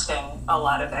started asking a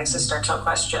lot of existential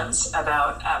questions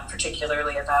about,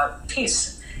 particularly about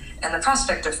peace and the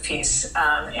prospect of peace,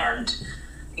 and,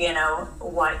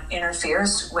 what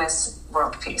interferes with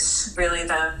world peace. Really,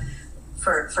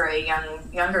 for a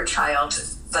younger child,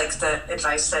 like the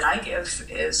advice that I give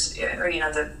is,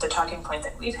 the talking point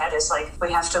that we've had is like,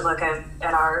 we have to look at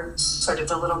our sort of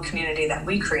the little community that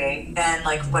we create, and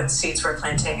like what seeds we're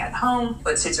planting at home,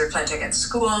 what seeds we're planting at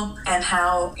school, and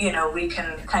how, we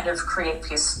can kind of create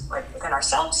peace like within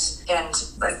ourselves and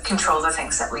like control the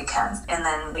things that we can. And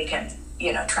then we can,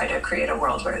 try to create a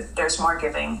world where there's more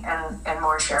giving and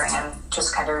more sharing and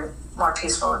just kind of more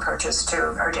peaceful approaches to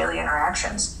our daily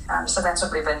interactions. So that's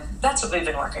what we've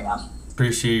been working on.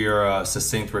 Appreciate your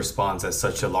succinct response at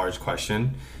such a large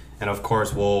question. And of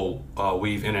course, we'll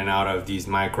weave in and out of these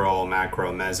micro,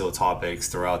 macro, meso topics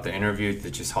throughout the interview.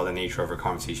 That's just how the nature of our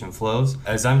conversation flows.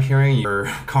 As I'm hearing your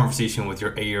conversation with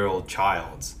your 8-year-old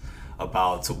child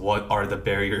about what are the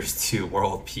barriers to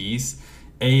world peace,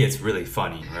 it's really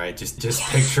funny, right? Just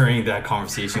picturing that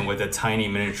conversation with a tiny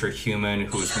miniature human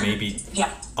who's maybe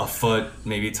a foot,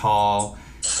 maybe tall,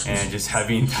 and just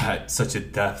having that such a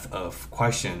depth of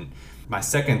question. My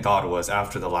second thought was,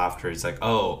 after the laughter, it's like,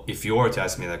 oh, if you were to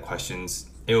ask me that questions,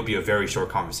 it would be a very short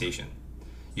conversation.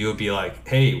 you would be like,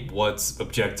 hey, what's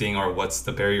objecting or what's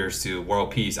the barriers to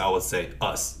world peace? I would say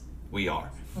us, we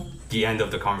are. The end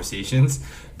of the conversations.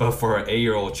 But for an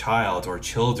 8-year-old child or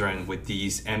children with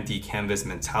these empty canvas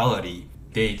mentality,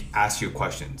 they ask you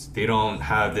questions. They don't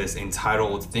have this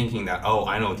entitled thinking that, oh,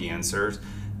 I know the answers.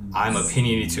 I'm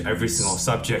opinionated to every single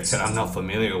subject that I'm not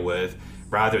familiar with.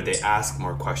 Rather, they ask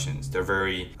more questions. They're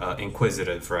very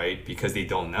inquisitive, right? Because they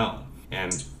don't know.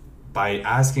 And by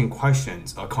asking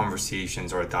questions, a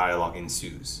conversations or a dialogue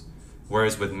ensues.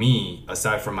 Whereas with me,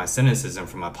 aside from my cynicism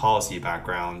from my policy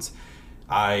backgrounds,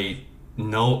 I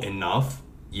know enough,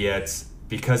 yet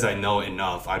because I know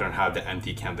enough, I don't have the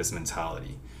empty canvas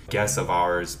mentality. Guest of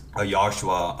ours,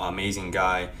 Joshua, amazing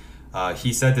guy,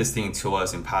 he said this thing to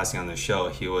us in passing on the show.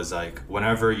 He was like,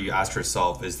 whenever you ask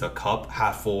yourself, is the cup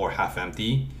half full or half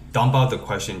empty? Dump out the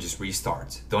question, just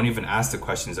restart. Don't even ask the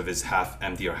questions of is half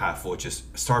empty or half full,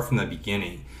 just start from the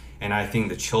beginning. And I think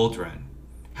the children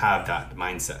have that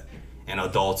mindset and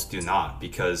adults do not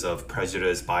because of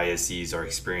prejudice, biases, or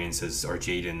experiences, or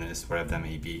jadedness, whatever that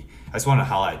may be. I just want to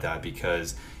highlight that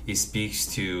because it speaks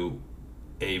to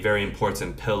a very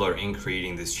important pillar in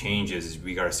creating these changes.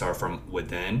 We got to start from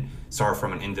within, start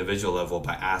from an individual level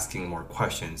by asking more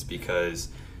questions, because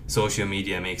social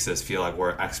media makes us feel like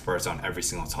we're experts on every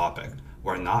single topic.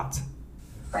 We're not.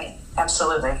 Right,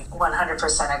 absolutely,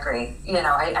 100% agree.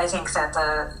 I think that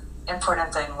the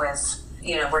important thing with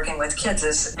working with kids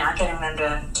is not getting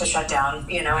them to shut down,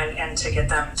 and to get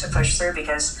them to push through,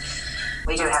 because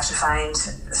we do have to find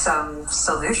some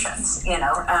solutions,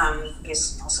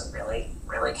 He's also really,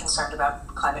 really concerned about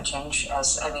climate change,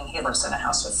 he lives in a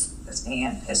house with me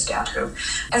and his dad, who,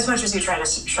 as much as you try to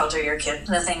shelter your kid,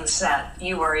 the things that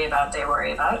you worry about, they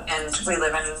worry about, and we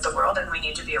live in the world and we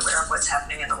need to be aware of what's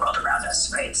happening in the world around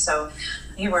us, right? So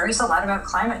he worries a lot about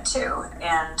climate too,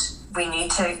 and we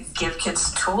need to give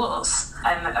kids tools.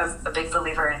 I'm a big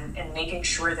believer in making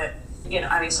sure that,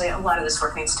 obviously a lot of this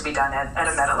work needs to be done at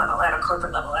a meta level, at a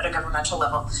corporate level, at a governmental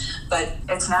level, but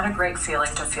it's not a great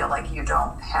feeling to feel like you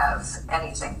don't have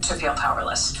anything, to feel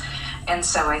powerless. And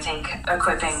so I think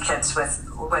equipping kids with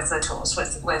the tools,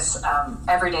 with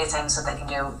everyday things that they can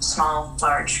do, small,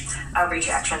 large outreach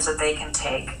actions that they can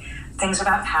take, things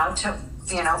about how to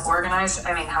organize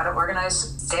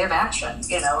day of action,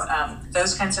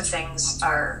 those kinds of things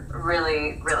are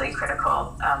really, really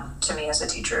critical to me as a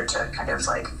teacher to kind of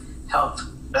help.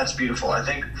 That's beautiful. I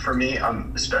think for me,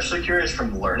 I'm especially curious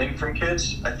from learning from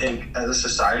kids. I think as a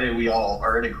society, we all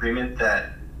are in agreement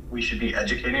that we should be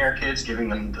educating our kids, giving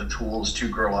them the tools to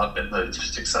grow up and live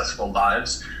successful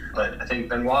lives. But I think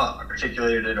Benoit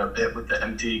articulated it a bit with the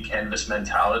empty canvas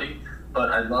mentality.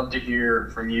 But I'd love to hear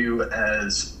from you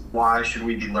as why should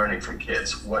we be learning from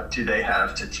kids? What do they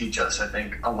have to teach us? I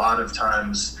think a lot of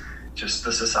times just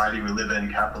the society we live in,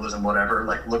 capitalism, whatever,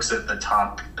 looks at the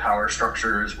top power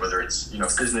structures, whether it's,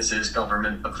 businesses,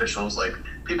 government officials,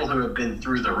 people who have been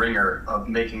through the ringer of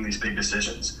making these big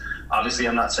decisions. Obviously,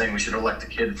 I'm not saying we should elect a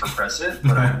kid for president,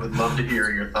 but I would love to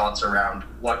hear your thoughts around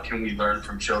what can we learn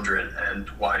from children and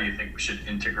why do you think we should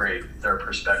integrate their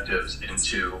perspectives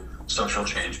into social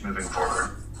change moving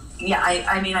forward? Yeah,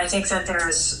 I think that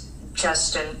there's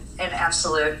just an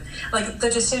absolute, the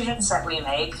decisions that we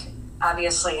make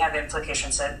obviously have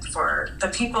implications that for the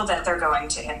people that they're going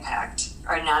to impact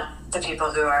are not the people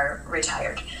who are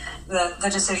retired. The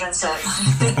decisions that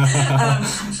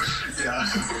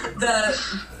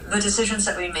the decisions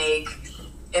that we make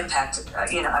impact,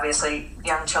 obviously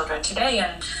young children today,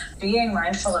 and being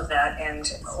mindful of that and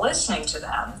listening to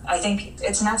them. I think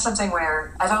it's not something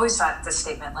where I've always thought this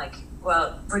statement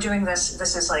well, we're doing this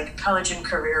is college and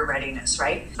career readiness,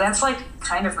 right? That's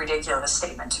kind of ridiculous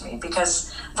statement to me,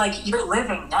 because you're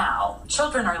living now.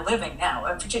 Children are living now.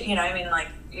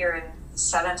 You're in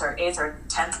 7th or 8th or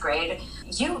 10th grade.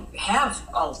 You have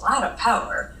a lot of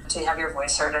power to have your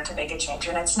voice heard and to make a change.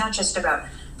 And it's not just about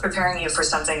preparing you for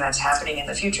something that's happening in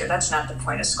the future. That's not the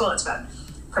point of school. It's about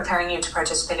preparing you to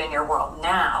participate in your world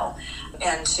now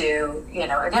and to,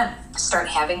 again, start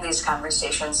having these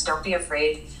conversations. Don't be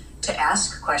afraid to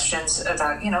ask questions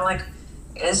about,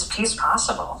 is peace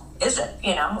possible? Is it,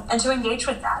 and to engage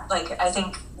with that. I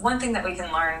think one thing that we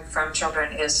can learn from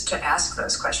children is to ask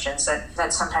those questions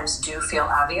that sometimes do feel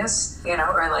obvious,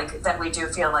 or that we do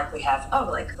feel like we have,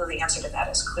 the answer to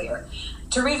that is clear.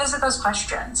 To revisit those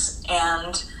questions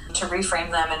and to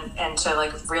reframe them and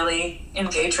to really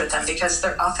engage with them, because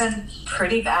they're often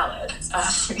pretty valid.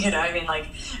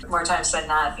 More times than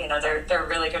not, they're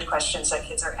really good questions that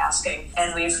kids are asking.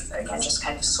 And we've, again, just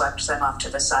kind of swept them off to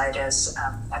the side as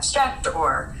abstract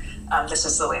or this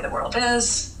is the way the world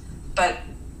is. But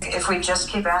if we just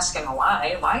keep asking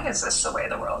why is this the way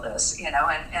the world is,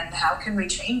 and how can we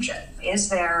change it? Is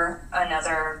there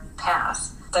another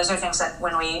path? Those are things that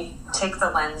when we take the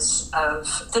lens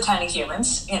of the tiny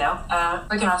humans, we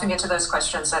can often get to those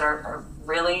questions that are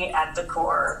really at the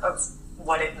core of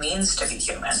what it means to be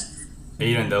human.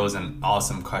 Aiden, that was an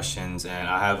awesome questions, and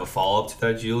I have a follow-up to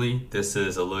that, Julie. This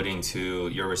is alluding to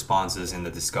your responses in the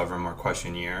Discover More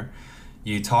questionnaire.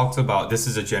 You talked about, this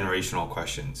is a generational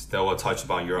questions that will touch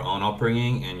upon your own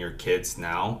upbringing and your kids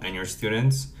now and your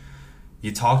students.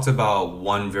 You talked about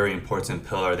one very important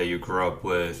pillar that you grew up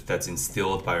with that's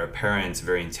instilled by your parents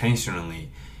very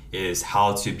intentionally is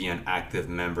how to be an active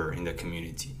member in the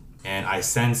community. And I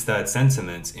sense that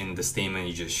sentiment in the statement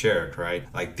you just shared, right?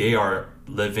 Like they are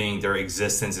living, their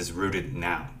existence is rooted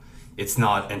now. It's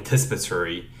not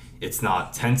anticipatory, it's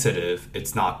not tentative,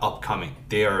 it's not upcoming.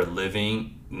 They are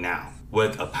living now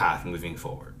with a path moving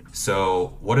forward.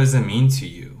 So what does it mean to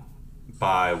you?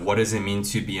 What does it mean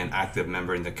to be an active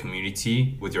member in the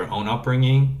community with your own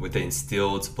upbringing, with the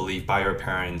instilled belief by your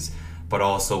parents, but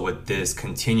also with this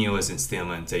continuous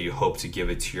instillment that you hope to give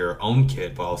it to your own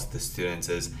kid, but also the students,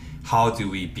 is how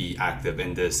do we be active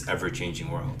in this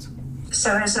ever-changing world?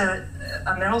 So as a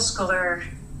middle schooler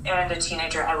and a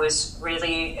teenager, I was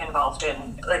really involved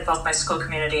in both my school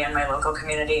community and my local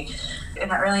community. In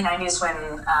the early 90s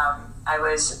when I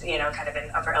was, kind of in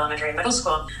upper elementary and middle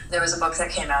school, there was a book that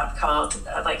came out called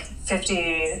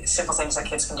 50 Simple Things That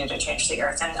Kids Can Do to Change the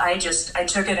Earth. And I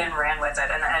took it and ran with it.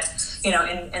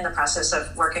 And in the process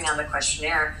of working on the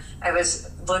questionnaire, I was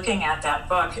looking at that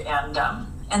book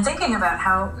and thinking about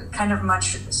how kind of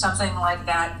much something like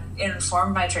that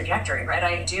informed my trajectory, right?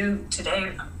 I do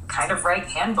today kind of write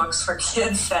handbooks for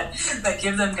kids that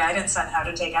give them guidance on how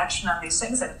to take action on these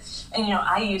things. And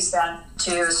I use that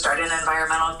to start an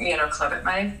environmental, club at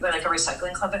a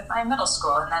recycling club at my middle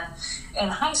school. And then in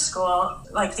high school,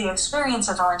 the experience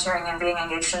of volunteering and being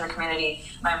engaged in the community,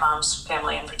 my mom's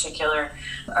family in particular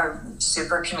are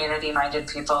super community-minded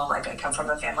people. I come from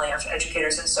a family of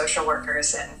educators and social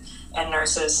workers and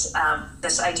nurses.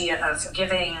 This idea of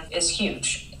giving is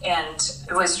huge. And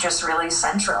it was just really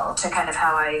central to kind of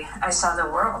how I saw the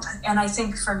world. And I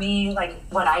think for me,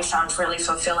 what I found really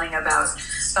fulfilling about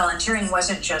volunteering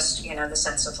wasn't just, the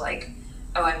sense of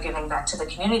I'm giving back to the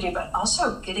community, but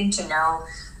also getting to know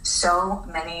so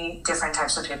many different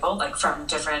types of people, from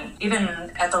different, even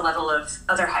at the level of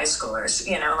other high schoolers,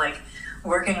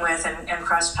 working with and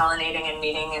cross-pollinating and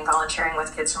meeting and volunteering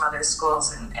with kids from other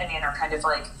schools and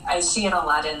I see it a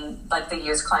lot in the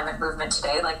youth climate movement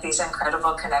today, these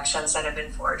incredible connections that have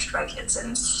been forged by kids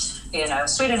in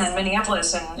Sweden and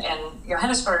Minneapolis and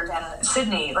Johannesburg and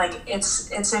Sydney.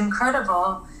 It's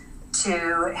incredible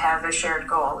to have a shared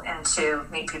goal and to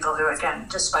meet people who, again,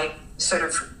 despite sort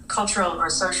of cultural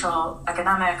or social,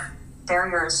 economic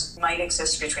barriers might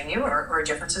exist between you or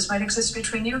differences might exist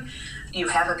between you, you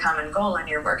have a common goal and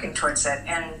you're working towards it.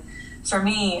 And for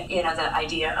me, the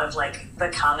idea of the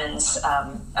commons,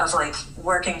 of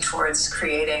working towards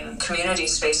creating community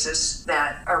spaces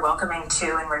that are welcoming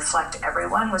to and reflect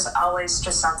everyone was always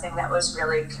just something that was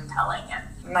really compelling.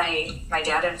 And my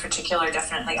dad in particular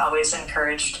definitely always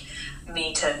encouraged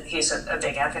me he's a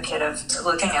big advocate of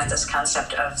looking at this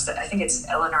concept of, I think it's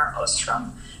Elinor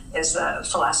Ostrom, is the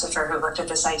philosopher who looked at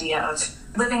this idea of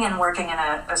living and working in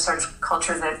a sort of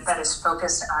culture that is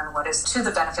focused on what is to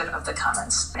the benefit of the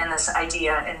commons, and this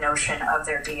idea and notion of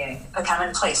there being a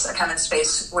common place, a common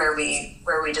space where we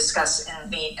discuss and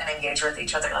meet and engage with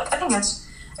each other. I think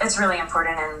it's really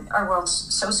important, and our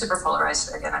world's so super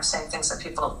polarized. Again, I'm saying things that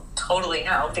people totally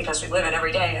know because we live it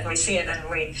every day and we see it, and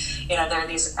we, there are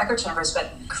these echo chambers,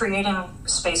 but creating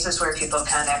spaces where people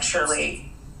can actually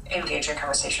engage in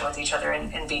conversation with each other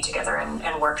and be together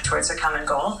and work towards a common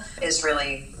goal is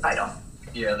really vital.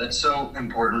 Yeah, that's so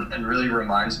important and really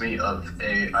reminds me of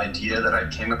an idea that I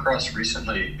came across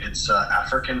recently. It's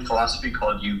African philosophy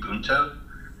called Ubuntu.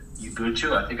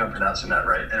 Ubuntu, I think I'm pronouncing that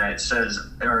right. And it says,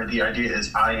 or the idea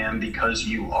is, I am because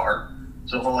you are.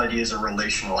 So the whole idea is a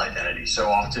relational identity. So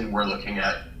often we're looking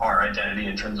at our identity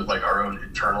in terms of our own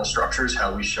internal structures,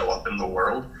 how we show up in the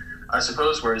world, I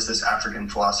suppose, whereas this African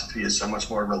philosophy is so much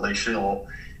more relational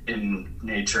in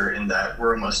nature, in that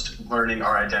we're almost learning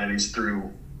our identities through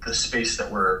the space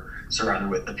that we're surrounded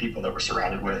with, the people that we're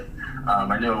surrounded with.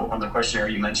 I know on the questionnaire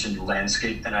you mentioned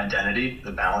landscape and identity,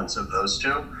 the balance of those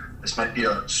two. This might be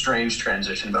a strange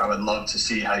transition, but I would love to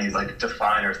see how you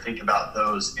define or think about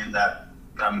those in that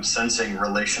I'm sensing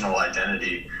relational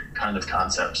identity kind of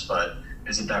concepts. But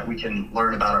is it that we can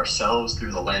learn about ourselves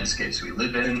through the landscapes we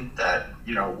live in, that,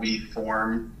 we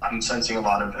form? I'm sensing a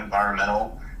lot of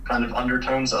environmental kind of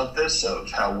undertones of this,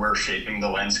 of how we're shaping the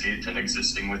landscape and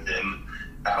existing within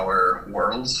our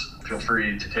worlds. Feel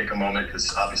free to take a moment,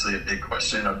 because obviously a big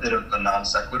question, a bit of a non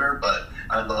sequitur, but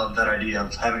I love that idea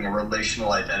of having a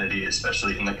relational identity,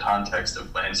 especially in the context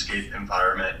of landscape,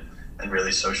 environment, and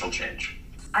really social change.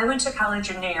 I went to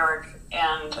college in New York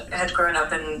and had grown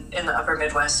up in the upper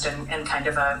Midwest in kind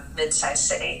of a mid-sized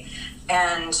city.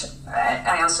 And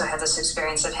I also had this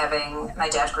experience of having, my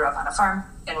dad grew up on a farm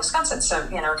in Wisconsin. So,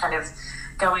 kind of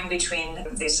going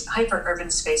between these hyper-urban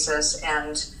spaces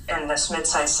and in this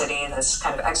mid-sized city, this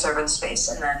kind of ex-urban space,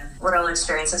 and then rural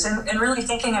experiences, and really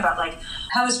thinking about, like,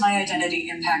 how is my identity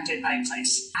impacted by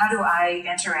place? How do I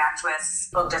interact with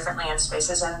people differently in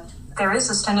spaces? And there is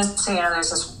this tendency,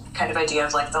 there's this kind of idea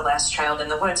of like the last child in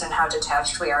the woods and how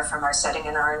detached we are from our setting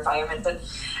and our environment. But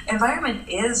environment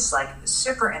is like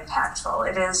super impactful.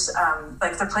 It is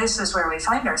like the places where we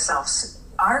find ourselves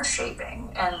are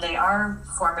shaping, and they are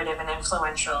formative and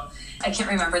influential. I can't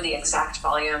remember the exact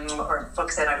volume or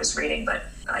book that I was reading, but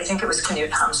I think it was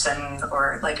Knut Hamsun,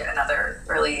 or like another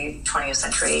early 20th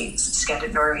century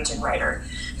Norwegian writer,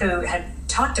 who had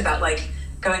talked about like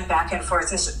going back and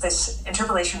forth, this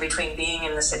interpolation between being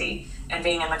in the city and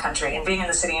being in the country, and being in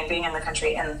the city and being in the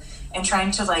country, and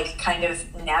trying to like kind of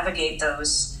navigate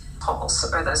those poles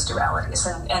or those dualities.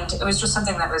 And it was just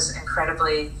something that was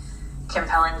incredibly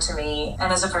compelling to me.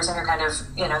 And as a person who kind of,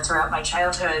 throughout my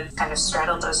childhood kind of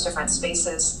straddled those different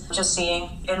spaces, just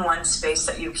seeing in one space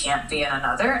that you can't be in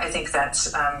another, I think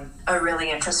that's a really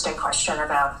interesting question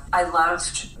about. I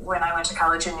loved when I went to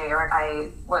college in New York,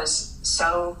 I was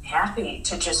so happy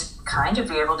to just kind of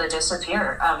be able to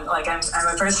disappear. Like I'm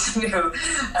a person who,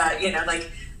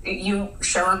 you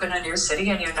show up in a new city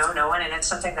and you know no one, and it's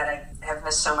something that I have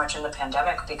missed so much in the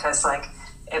pandemic, because like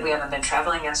we haven't been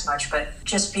traveling as much, but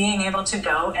just being able to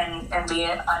go and be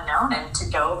unknown, and to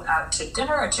go out to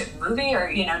dinner or to a movie,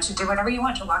 or, to do whatever you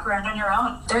want, to walk around on your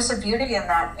own. There's a beauty in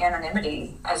that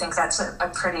anonymity. I think that's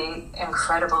a pretty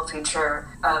incredible feature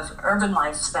of urban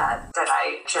life that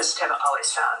I just have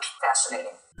always found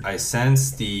fascinating. I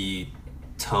sense the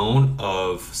tone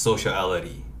of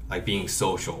sociality, like being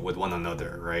social with one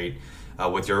another, right?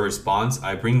 With your response,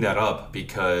 I bring that up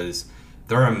because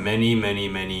there are many, many,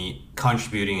 many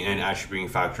contributing and attributing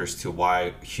factors to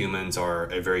why humans are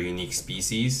a very unique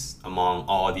species among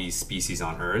all these species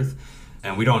on Earth.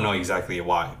 And we don't know exactly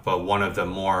why, but one of the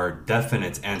more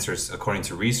definite answers, according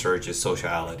to research, is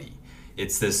sociality.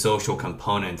 It's this social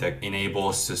component that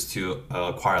enables us to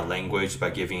acquire language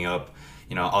by giving up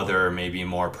other maybe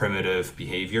more primitive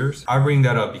behaviors. I bring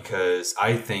that up because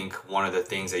I think one of the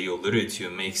things that you alluded to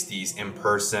makes these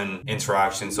in-person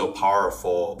interactions so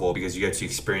powerful, because you get to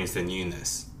experience the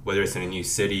newness, whether it's in a new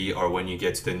city or when you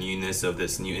get to the newness of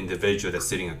this new individual that's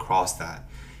sitting across that.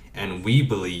 And we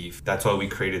believe, that's why we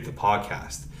created the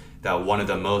podcast, that one of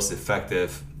the most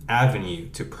effective avenue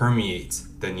to permeate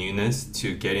the newness,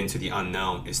 to get into the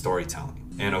unknown, is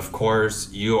storytelling. And of course,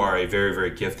 you are a very,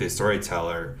 very gifted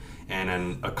storyteller and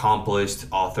an accomplished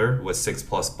author with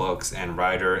 6+ books, and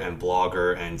writer and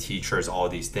blogger and teachers, all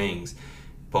these things.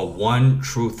 But one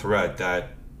true thread that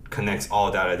connects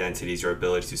all that identity is your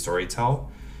ability to storytell.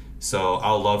 So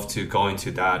I'd love to go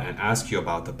into that and ask you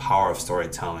about the power of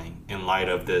storytelling in light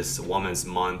of this Women's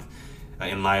Month,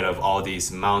 in light of all these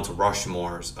Mount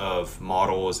Rushmores of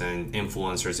models and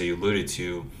influencers that you alluded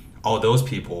to. All those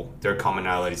people, their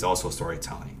commonality is also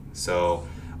storytelling. So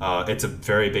it's a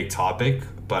very big topic,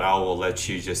 but I will let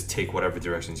you just take whatever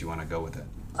directions you want to go with it.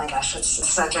 Oh my gosh, it's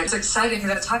exciting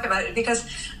to talk about it, because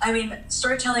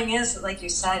storytelling is, like you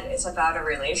said, it's about a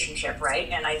relationship, right?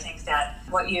 And I think that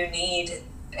what you need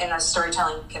in a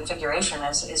storytelling configuration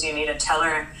is you need a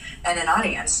teller and an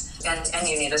audience, and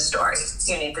you need a story.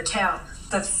 You need the tale.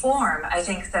 The form, I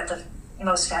think that the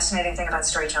most fascinating thing about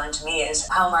storytelling to me is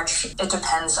how much it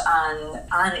depends on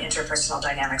interpersonal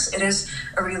dynamics. It is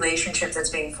a relationship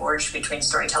that's being forged between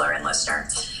storyteller and listener,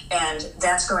 and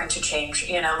that's going to change.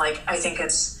 I think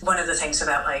it's one of the things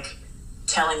about like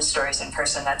telling stories in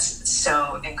person that's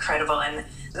so incredible. And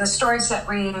the stories that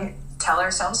we tell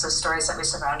ourselves, the stories that we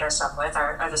surround ourselves with,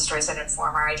 are the stories that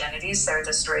inform our identities. They're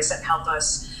the stories that help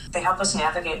us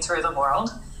navigate through the world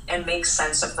and make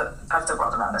sense of the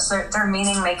world around us. They're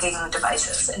meaning-making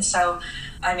devices. And so,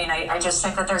 I just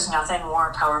think that there's nothing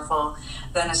more powerful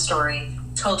than a story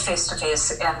told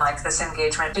face-to-face, and like this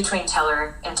engagement between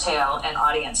teller and tale and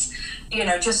audience.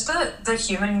 Just the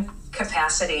human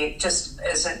capacity, just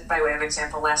as by way of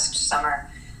example, last summer,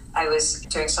 I was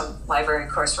doing some library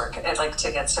coursework. I'd like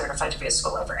to get certified to be a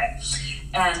school librarian.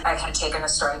 And I had taken a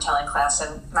storytelling class,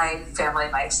 and my family,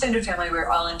 my extended family, we were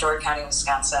all in Door County,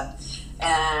 Wisconsin.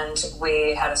 and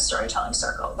we had a storytelling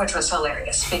circle, which was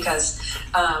hilarious because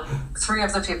 3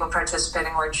 of the people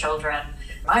participating were children.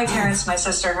 My parents, my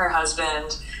sister, her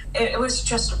husband. It was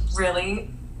just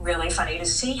really, really funny to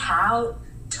see how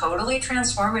totally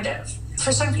transformative.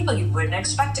 For some people, you wouldn't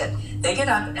expect it. They get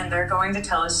up and they're going to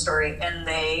tell a story, and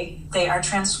they are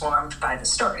transformed by the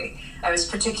story. I was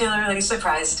particularly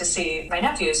surprised to see my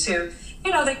nephews who,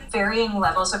 they varying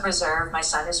levels of reserve. My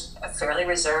son is a fairly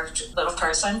reserved little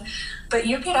person, but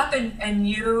you get up and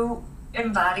you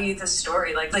embody the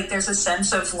story. Like there's a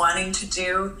sense of wanting to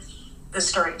do the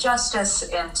story justice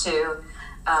and to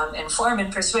inform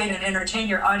and persuade and entertain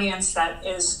your audience.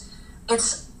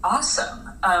 It's awesome.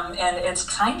 And it's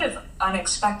kind of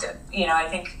unexpected. I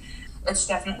think it's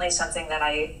definitely something that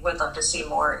I would love to see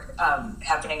more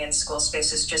happening in school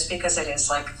spaces, just because it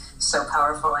is so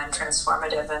powerful and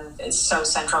transformative and is so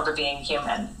central to being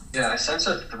human. Yeah, I sense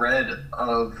a thread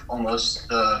of almost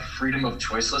the freedom of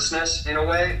choicelessness in a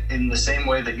way, in the same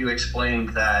way that you explained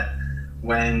that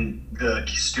when the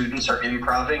students are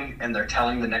improvising and they're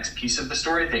telling the next piece of the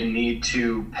story, they need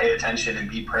to pay attention and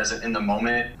be present in the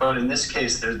moment. But in this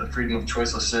case, there's the freedom of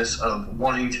choicelessness of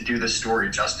wanting to do the story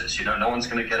justice. No one's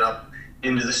going to get up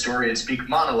into the story and speak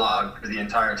monologue for the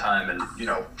entire time and,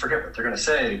 forget what they're going to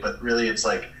say. But really, it's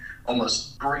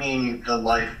almost bringing the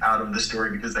life out of the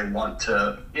story because they want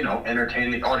to,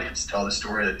 entertain the audience, tell the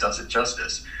story that does it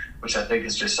justice, which I think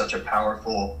is just such a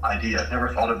powerful idea. I've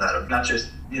never thought of that, of not just,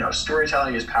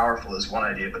 storytelling is powerful is one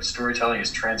idea, but storytelling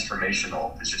is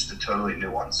transformational is just a totally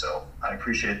new one. So I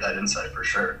appreciate that insight for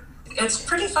sure. It's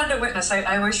pretty fun to witness.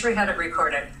 I wish we had it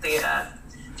recorded.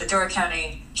 The Door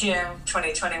County June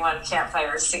 2021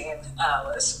 campfire scene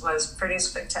was pretty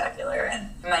spectacular. And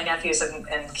my nephews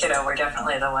and kiddo were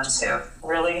definitely the ones who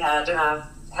really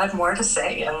had more to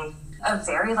say and a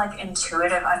very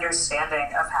intuitive understanding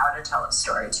of how to tell a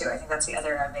story too. I think that's the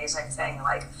other amazing thing.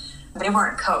 They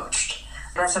weren't coached.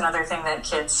 That's another thing that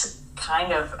kids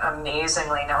kind of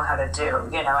amazingly know how to do.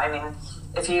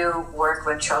 If you work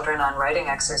with children on writing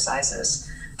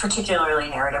exercises, particularly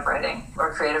narrative writing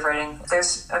or creative writing,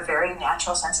 there's a very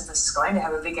natural sense that this is going to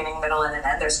have a beginning, middle, and an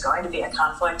end. There's going to be a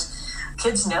conflict.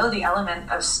 Kids know the element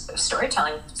of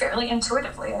storytelling fairly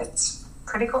intuitively. It's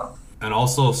pretty cool. And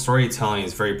also, storytelling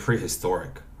is very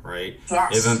prehistoric, right?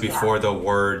 Yes, even before the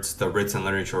words, the written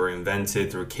literature were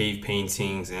invented through cave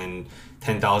paintings in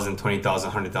 10,000, 20,000,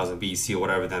 100,000 BC,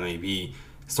 whatever that may be.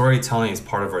 Storytelling is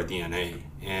part of our DNA,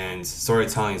 and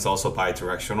storytelling is also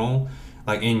bi-directional.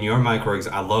 In your micro,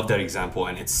 I love that example,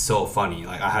 and it's so funny.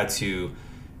 I had to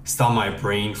stop my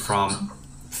brain from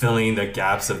filling the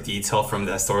gaps of detail from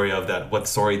that story of what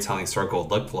storytelling circle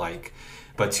looked like.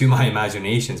 But to my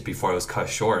imaginations, before it was cut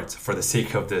short, for the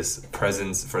sake of this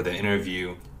presence for the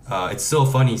interview, it's so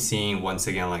funny seeing once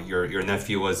again, your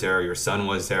nephew was there, your son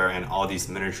was there, and all these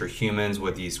miniature humans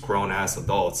with these grown-ass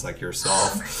adults like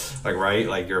yourself,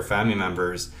 right? Your family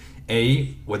members.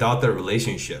 Without the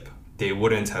relationship, they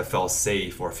wouldn't have felt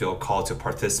safe or feel called to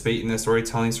participate in the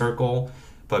storytelling circle.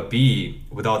 But B,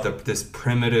 without this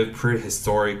primitive,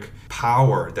 prehistoric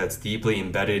power that's deeply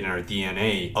embedded in our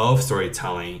DNA of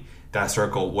storytelling, that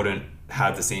circle wouldn't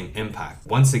have the same impact.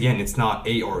 Once again, it's not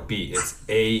A or B, it's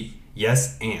A,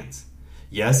 yes, and.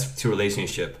 Yes to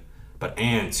relationship, but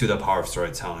and to the power of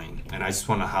storytelling. And I just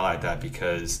want to highlight that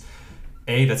because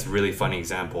A, that's a really funny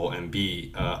example, and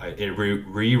B, it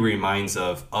reminds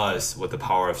of us what the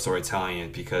power of storytelling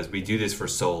is, because we do this for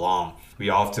so long. We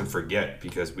often forget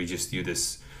because we just do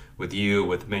this with you,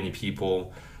 with many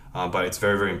people, but it's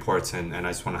very, very important, and I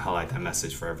just want to highlight that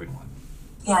message for everyone.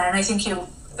 Yeah, and I think you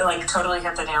totally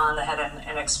hit the nail on the head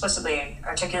and explicitly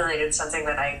articulated something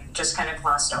that I just kind of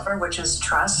glossed over, which is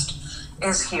trust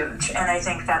is huge. And I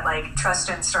think that trust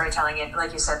in storytelling,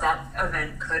 like you said, that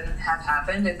event couldn't have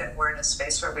happened if it weren't a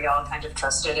space where we all kind of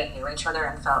trusted and knew each other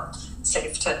and felt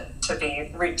safe to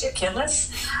be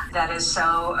ridiculous. That is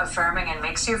so affirming and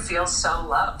makes you feel so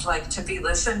loved, to be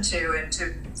listened to and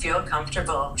to feel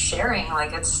comfortable sharing.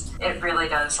 It really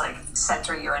does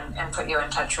center you and put you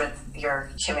in touch with your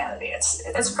humanity.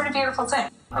 It's a pretty beautiful thing.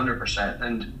 100%.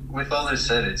 And with all this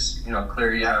said, it's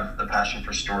clear you have the passion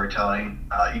for storytelling,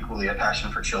 equally a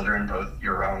passion for children, both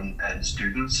your own and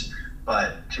students.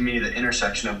 But to me, the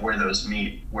intersection of where those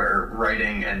meet, where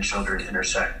writing and children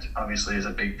intersect, obviously is a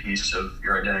big piece of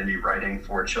your identity, writing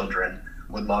for children.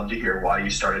 Would love to hear why you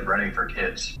started writing for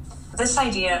kids. This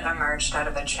idea emerged out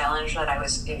of a challenge that I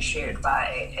was issued by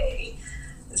a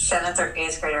 7th or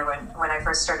 8th grader when I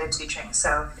first started teaching.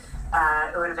 So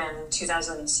It would have been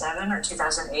 2007 or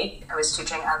 2008. I was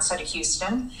teaching outside of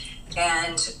Houston,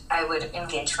 and I would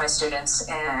engage my students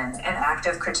in an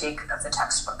active critique of the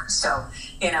textbook. So,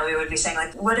 we would be saying,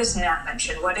 like, what is not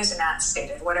mentioned? What is not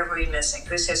stated? What are we missing?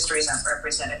 Whose histories aren't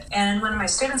represented? And one of my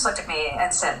students looked at me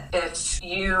and said, if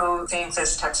you think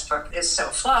this textbook is so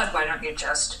flawed, why don't you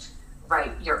just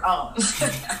write your own?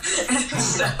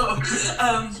 So,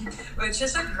 which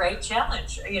is a great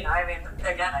challenge.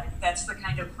 Again, that's the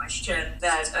kind of question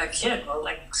that a kid will,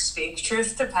 like, speak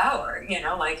truth to power,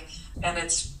 and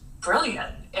it's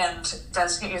brilliant and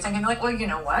does get you thinking, like, well, you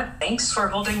know what? Thanks for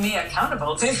holding me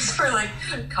accountable. Thanks for, like,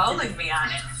 calling me on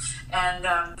it. And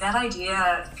that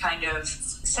idea kind of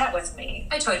sat with me.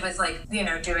 I toyed with, like,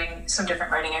 doing some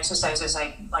different writing exercises.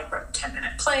 I, like, wrote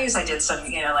 10-minute plays. I did some,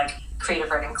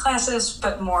 creative writing classes,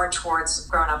 but more towards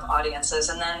grown-up audiences.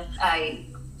 And then I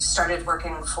started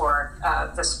working for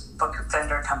this book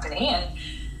vendor company and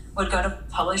would go to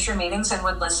publisher meetings and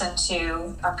would listen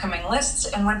to upcoming lists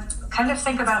and would kind of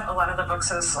think about a lot of the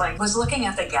books as, like, was looking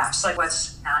at the gaps, like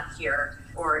what's not here,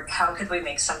 or how could we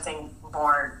make something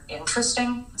more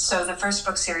interesting. So the first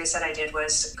book series that I did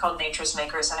was called Nature's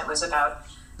Makers, and it was about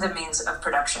the means of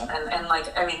production. And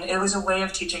it was a way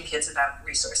of teaching kids about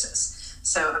resources.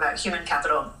 So about human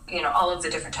capital, all of the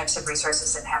different types of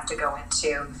resources that have to go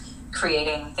into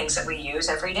creating things that we use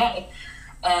every day.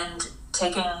 And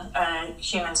taking a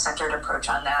human-centered approach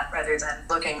on that rather than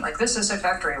looking like this is a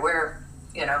factory where,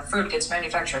 food gets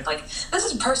manufactured. Like, this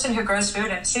is a person who grows food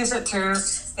and sees it through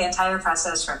the entire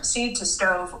process from seed to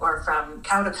stove or from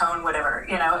cow to cone, whatever,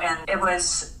 and it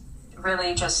was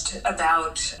really just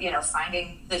about,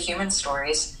 finding the human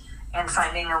stories and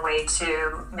finding a way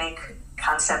to make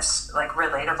concepts, like,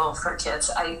 relatable for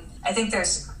kids. I think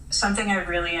there's something I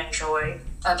really enjoy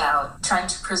about trying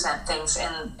to present things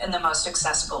in the most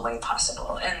accessible way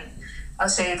possible. And I'll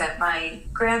say that my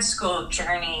grad school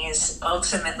journeys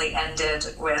ultimately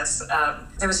ended with,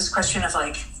 there was this question of,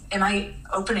 like, am I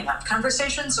opening up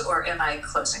conversations or am I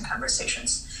closing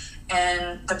conversations?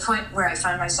 And the point where I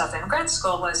found myself in grad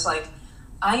school was, like,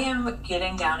 I am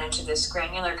getting down into this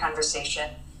granular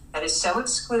conversation that is so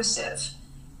exclusive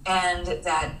and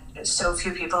that so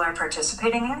few people are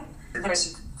participating in.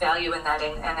 There's value in that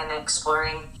and in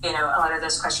exploring, a lot of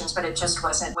those questions, but it just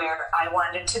wasn't where I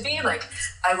wanted to be. Like,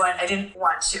 I didn't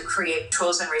want to create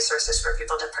tools and resources for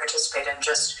people to participate in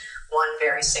just one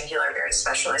very singular, very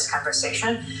specialized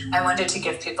conversation. I wanted to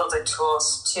give people the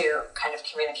tools to kind of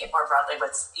communicate more broadly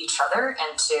with each other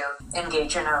and to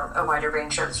engage in a wider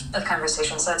range of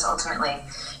conversations. That's ultimately,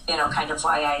 kind of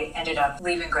why I ended up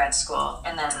leaving grad school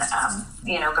and then,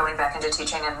 going back into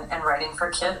teaching and writing for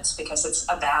kids, because it's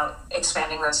about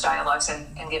expanding those dialogues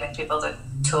and giving people the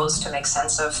tools to make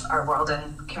sense of our world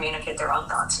and communicate their own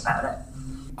thoughts about it.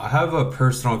 I have a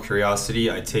personal curiosity.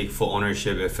 I take full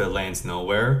ownership if it lands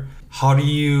nowhere. How do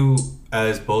you,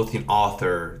 as both an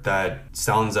author, that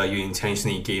sounds like you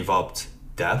intentionally gave up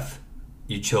depth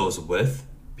you chose width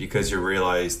because you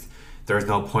realized there's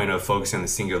no point of focusing on the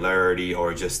singularity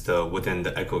or just within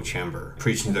the echo chamber,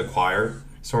 preaching to the choir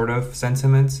sort of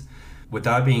sentiments. With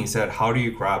that being said, how do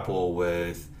you grapple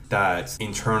with that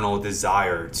internal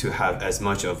desire to have as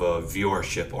much of a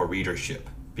viewership or readership?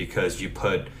 Because you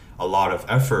put a lot of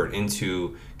effort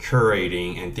into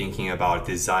curating and thinking about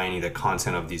designing the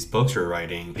content of these books you're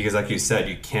writing. Because like you said,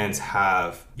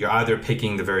 you're either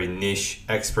picking the very niche,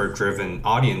 expert-driven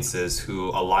audiences who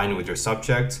align with your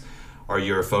subject, or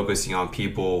you're focusing on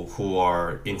people who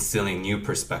are instilling new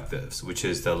perspectives, which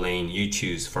is the lane you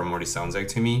choose from what it sounds like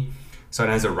to me. So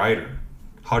as a writer,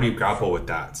 how do you grapple with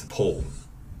that pull?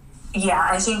 Yeah,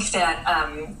 I think that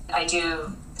I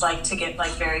do like to get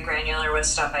very granular with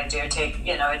stuff. I do take,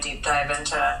 a deep dive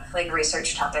into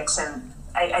research topics, and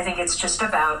I think it's just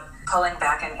about pulling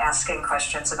back and asking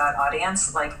questions about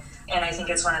audience. And I think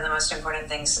it's one of the most important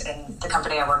things in the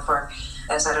company I work for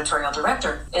as editorial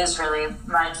director is really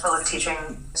mindful of teaching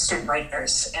student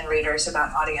writers and readers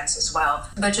about audience as well.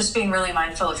 But just being really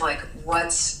mindful of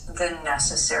what's the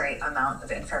necessary amount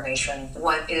of information,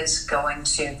 what is going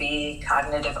to be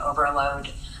cognitive overload.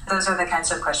 Those are the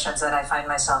kinds of questions that I find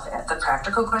myself, the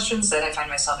practical questions that I find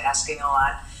myself asking a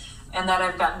lot, and that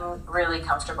I've gotten really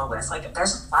comfortable with.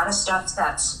 There's a lot of stuff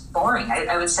that's boring.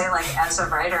 I would say, as a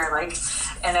writer,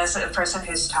 and as a person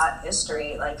who's taught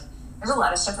history, there's a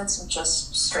lot of stuff that's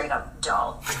just straight up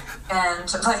dull. And,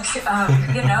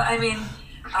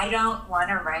 I don't want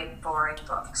to write boring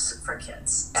books for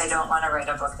kids. I don't want to write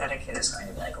a book that a kid is going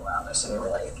to be like, wow, this is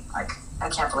really, I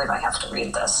can't believe I have to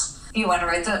read this. You want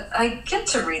to I get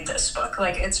to read this book.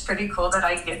 It's pretty cool that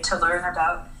I get to learn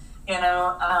about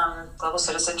global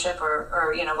citizenship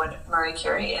or what Marie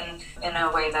Curie in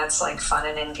a way that's like fun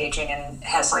and engaging and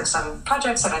has like some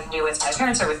projects that I can do with my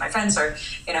parents or with my friends or,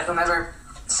 whomever.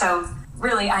 So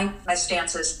really my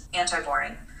stance is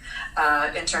anti-boring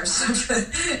in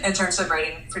terms of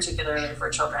writing, particularly for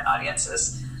children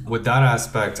audiences. With that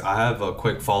aspect, I have a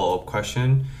quick follow-up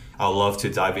question. I would love to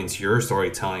dive into your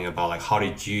storytelling about like how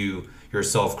did you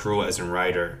yourself grew as a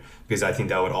writer, because I think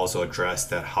that would also address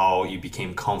that how you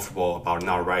became comfortable about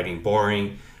not writing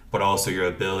boring, but also your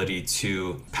ability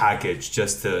to package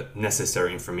just the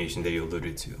necessary information that you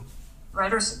alluded to.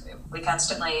 Writers, we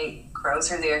constantly grow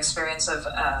through the experience of,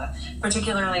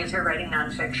 particularly if you're writing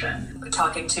nonfiction,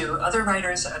 talking to other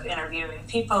writers, of interviewing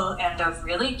people, and of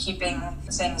really keeping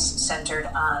things centered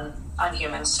on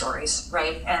human stories,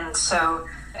 right? And so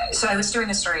I was doing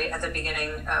a story at the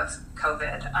beginning of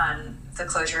COVID on the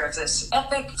closure of this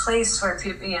epic place where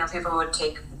people would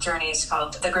take journeys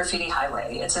called the Graffiti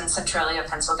Highway. It's in Centralia,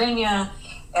 Pennsylvania,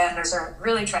 and there's a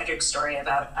really tragic story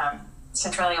about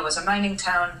Centralia was a mining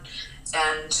town,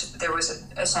 and there was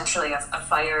essentially a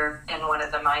fire in one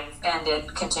of the mines, and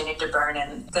it continued to burn,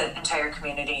 and the entire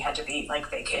community had to be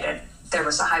vacated. There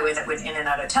was a highway that went in and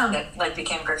out of town that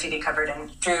became graffiti covered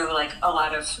and drew a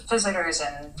lot of visitors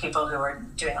and people who were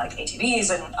doing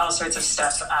ATVs and all sorts of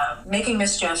stuff, making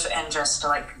mischief and just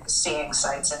seeing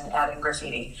sights and adding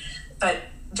graffiti. But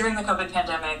during the COVID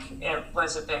pandemic, it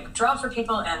was a big draw for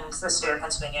people, and the state of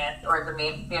Pennsylvania, or the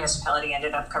municipality,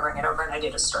 ended up covering it over, and I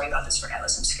did a story about this for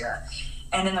Atlas Obscura.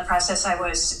 And in the process,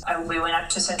 we went up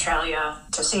to Centralia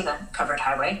to see the covered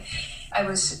highway. I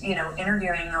was,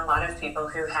 interviewing a lot of people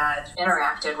who had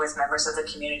interacted with members of the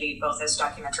community, both as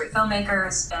documentary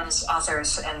filmmakers and as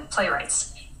authors and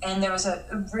playwrights. And there was a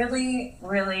really,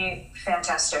 really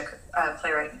fantastic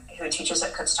playwright who teaches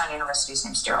at Kutztown University. His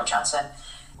name's Daryl Johnson.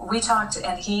 We talked,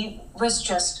 and he was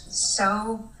just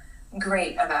so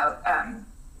great about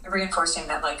reinforcing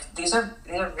that these are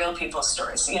real people's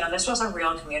stories. This was a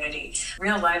real community.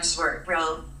 Real lives were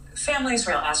real families,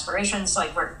 real aspirations.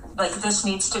 This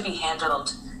needs to be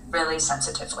handled really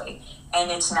sensitively,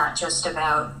 and it's not just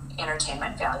about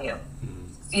entertainment value.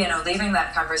 Leaving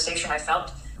that conversation, I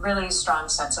felt really strong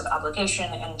sense of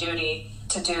obligation and duty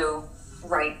to do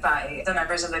right by the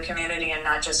members of the community and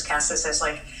not just cast this as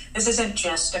this isn't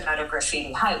just about a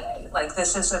graffiti highway.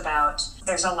 This is about,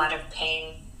 there's a lot of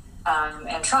pain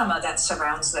and trauma that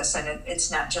surrounds this, and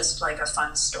it's not just a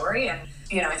fun story. And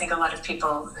I think a lot of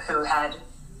people who had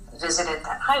visited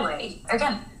that highway,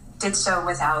 again, did so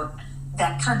without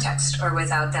that context or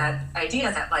without that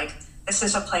idea that this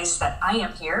is a place that I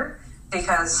am here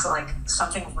because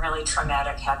something really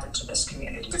traumatic happened to this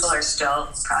community. People are still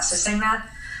processing that.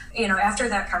 After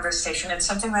that conversation, it's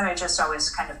something that I just always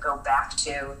kind of go back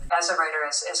to as a writer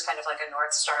as kind of a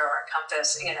North Star or a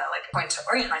compass, a point to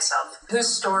orient myself. Whose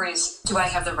stories do I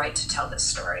have the right to tell this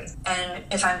story? And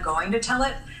if I'm going to tell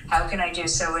it, how can I do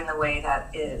so in the way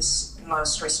that is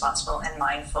most responsible and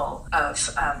mindful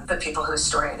of the people whose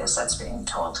story it is that's being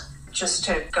told? Just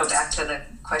to go back to the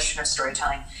question of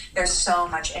storytelling, there's so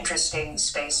much interesting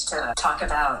space to talk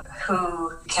about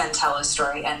who can tell a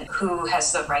story and who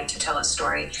has the right to tell a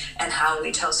story and how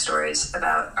we tell stories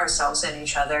about ourselves and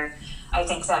each other. I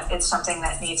think that it's something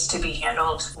that needs to be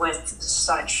handled with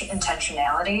such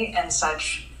intentionality and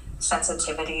such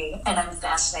sensitivity. And I'm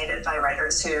fascinated by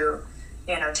writers who,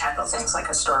 tackle things like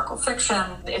historical fiction.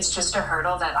 It's just a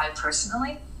hurdle that I've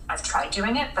tried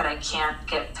doing it, but I can't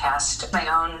get past my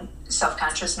own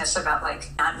self-consciousness about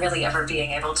not really ever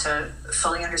being able to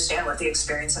fully understand what the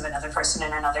experience of another person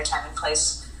in another time and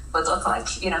place would look like.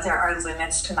 There are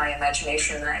limits to my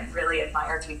imagination, and I really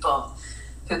admire people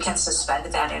who can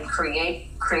suspend that and create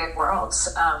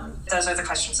worlds. Those are the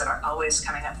questions that are always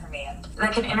coming up for me, and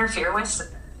that can interfere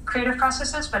with creative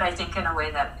processes, but I think in a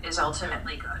way that is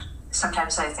ultimately good.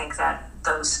 Sometimes I think that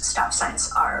those stop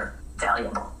signs are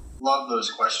valuable. Love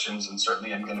those questions, and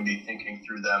certainly I'm going to be thinking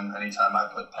through them anytime I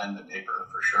put pen to paper,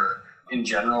 for sure. In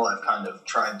general, I've kind of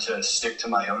tried to stick to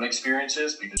my own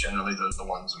experiences because generally those are the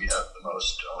ones we have the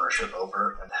most ownership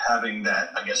over. And having that,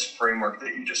 framework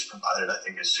that you just provided, I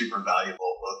think is super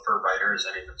valuable both for writers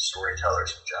and even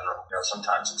storytellers in general.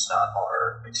 Sometimes it's not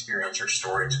our experience or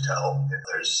story to tell if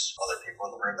there's other people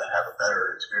in the room that have a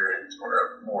better experience or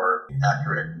a more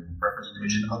accurate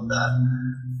representation of that.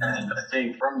 And I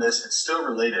think from this, it's still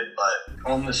related,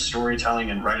 but on the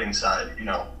storytelling and writing side,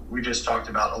 we just talked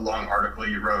about a long article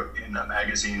you wrote in a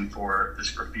magazine for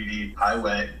this graffiti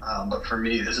highway. But for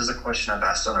me, this is a question I've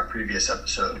asked on a previous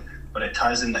episode. but it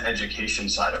ties in the education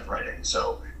side of writing.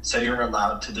 So say you're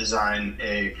allowed to design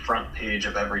a front page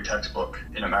of every textbook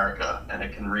in America, and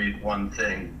it can read one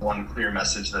thing, one clear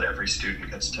message that every student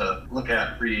gets to look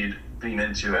at, read, lean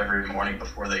into every morning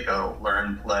before they go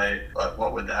learn, play. But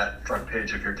what would that front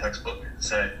page of your textbook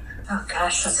say? Oh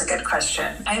gosh, that's a good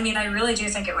question. I mean, I really do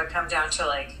think it would come down to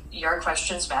like, your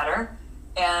questions matter,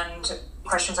 and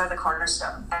questions are the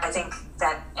cornerstone. I think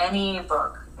that any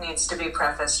book needs to be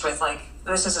prefaced with like,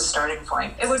 this is a starting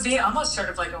point. It would be almost sort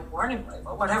of like a warning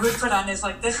label. What I would put on is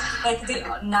like this, like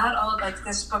not all, like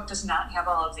this book does not have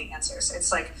all of the answers.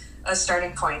 It's like a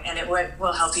starting point, and it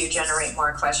will help you generate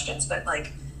more questions. But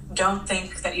like, don't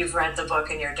think that you've read the book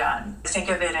and you're done. Think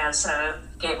of it as a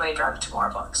gateway drug to more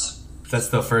books. That's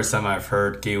the first time I've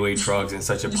heard gateway drugs in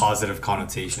such a positive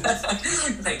connotation.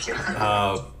 Thank you.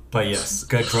 But yes,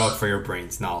 good drug for your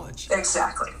brain's knowledge.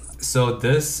 Exactly. So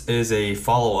this is a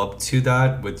follow-up to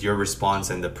that with your response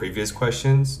in the previous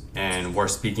questions. And we're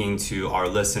speaking to our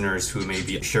listeners who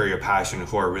maybe share your passion,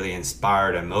 who are really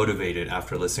inspired and motivated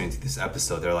after listening to this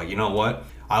episode. They're like, you know what?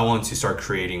 I want to start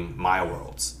creating my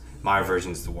worlds, my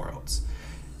versions of the worlds.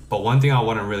 But one thing I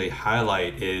want to really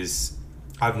highlight is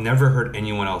I've never heard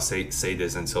anyone else say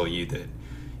this until you did.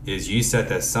 Is you said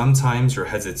that sometimes your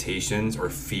hesitations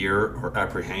or fear or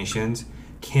apprehensions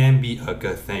can be a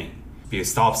good thing. Because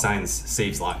stop signs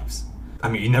saves lives. I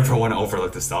mean, you never want to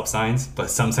overlook the stop signs, but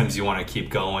sometimes you want to keep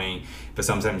going, but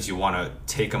sometimes you want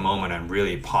to take a moment and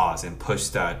really pause and push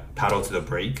that pedal to the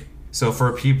brake. So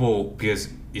for people, because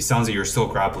it sounds like you're still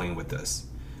grappling with this,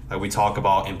 like we talk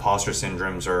about imposter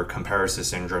syndromes or comparison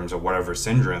syndromes or whatever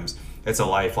syndromes, it's a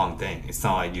lifelong thing. It's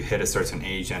not like you hit a certain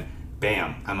age and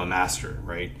bam, I'm a master,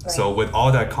 right? So with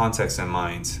all that context in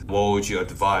mind, what would you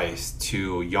advise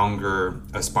to younger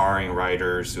aspiring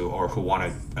writers who want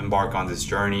to embark on this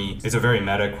journey? It's a very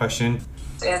meta question.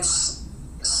 It's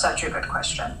such a good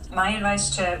question. My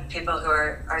advice to people who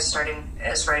are starting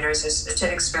as writers is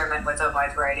to experiment with a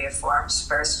wide variety of forms.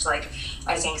 First, like,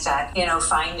 I think that,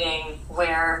 finding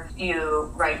where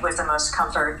you write with the most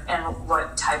comfort and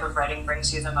what type of writing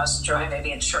brings you the most joy. Maybe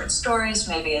it's short stories,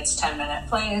 maybe it's 10-minute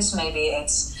plays, maybe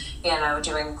it's,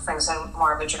 doing things in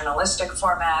more of a journalistic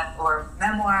format or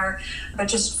memoir, but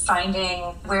just finding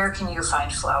where can you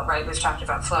find flow, right? We've talked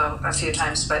about flow a few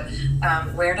times, but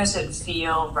where does it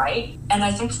feel right? And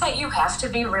I think that you have to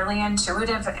be really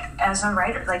intuitive as a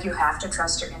writer. Like, you have to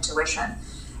trust your intuition.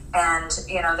 And,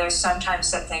 there's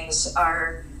sometimes that things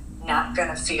are not going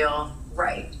to feel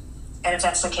right. And if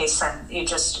that's the case, then you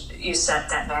set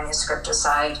that manuscript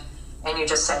aside and you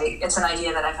just say, it's an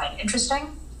idea that I find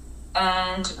interesting,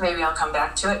 and maybe I'll come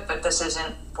back to it, but this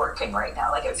isn't working right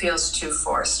now. Like, it feels too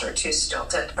forced or too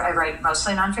stilted. I write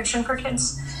mostly nonfiction for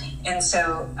kids, and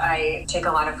so I take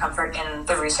a lot of comfort in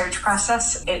the research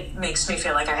process. It makes me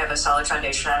feel like I have a solid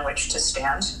foundation on which to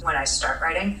stand when I start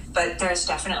writing. But there's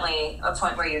definitely a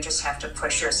point where you just have to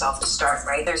push yourself to start,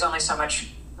 right? There's only so much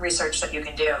research that you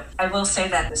can do. I will say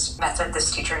that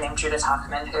this teacher named Judith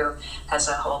Hochman, who has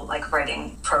a whole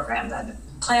writing program, that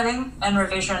planning and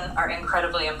revision are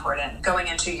incredibly important. Going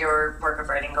into your work of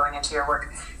writing, going into your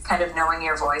work, kind of knowing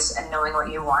your voice and knowing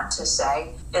what you want to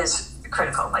say is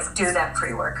critical. Like, do that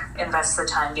pre-work, invest the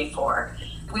time before.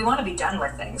 We want to be done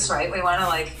with things, right? We want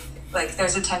to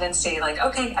there's a tendency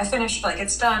okay, I finished,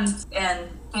 it's done. And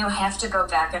you have to go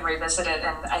back and revisit it.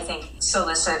 And I think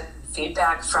solicit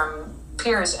feedback from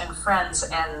peers and friends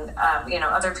and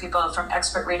other people, from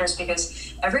expert readers,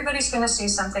 because everybody's going to see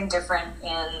something different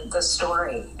in the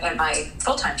story. At my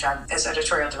full-time job as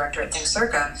editorial director at Think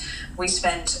Circa, we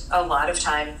spend a lot of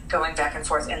time going back and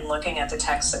forth and looking at the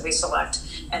texts that we select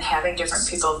and having different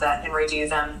people vet and review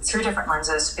them through different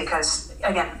lenses, because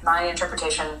again, my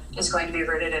interpretation is going to be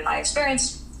rooted in my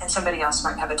experience and somebody else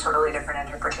might have a totally different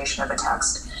interpretation of a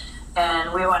text,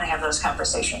 and we want to have those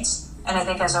conversations. And I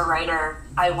think as a writer,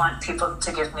 I want people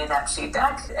to give me that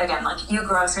feedback. Again, you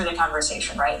grow through the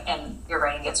conversation, right? And your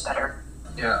writing gets better.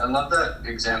 Yeah, I love that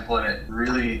example, and it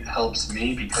really helps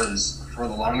me because for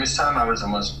the longest time, I was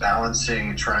almost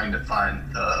balancing trying to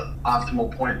find the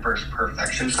optimal point versus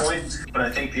perfection point. But I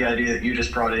think the idea that you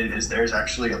just brought in is there's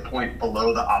actually a point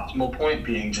below the optimal point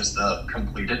being just the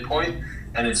completed point.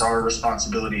 And it's our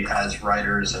responsibility as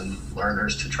writers and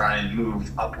learners to try and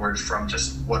move upwards from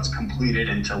just what's completed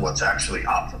into what's actually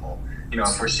optimal.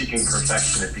 If we're seeking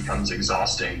perfection, it becomes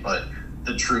exhausting, but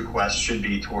the true quest should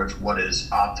be towards what is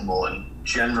optimal. And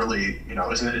generally,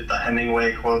 isn't it the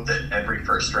Hemingway quote that every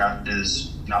first draft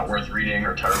is not worth reading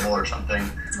or terrible or something?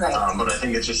 Right. But I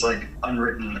think it's just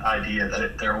unwritten idea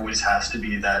that there always has to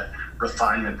be that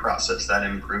refinement process, that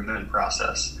improvement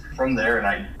process. From there,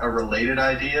 a related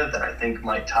idea that I think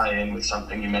might tie in with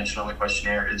something you mentioned on the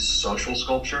questionnaire is social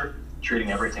sculpture,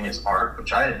 treating everything as art,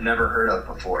 which I had never heard of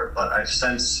before, but I've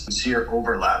sensed sincere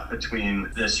overlap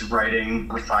between this writing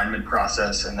refinement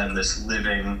process and then this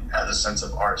living as a sense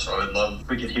of art. So I would love if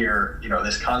we could hear,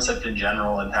 this concept in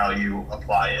general and how you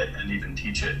apply it and even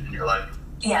teach it in your life.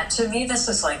 Yeah, to me, this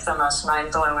is like the most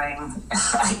mind-blowing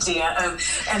idea.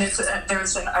 And it's there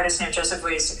was an artist named Joseph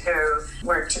Weiss who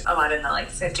worked a lot in the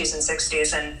 50s and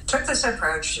 60s and took this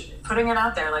approach, putting it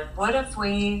out there, what if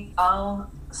we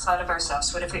all thought of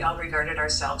ourselves, what if we all regarded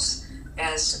ourselves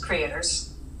as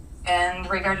creators and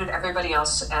regarded everybody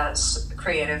else as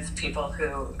creative people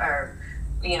who are,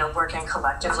 working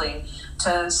collectively to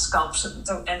sculpt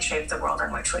and shape the world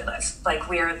in which we live.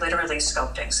 We are literally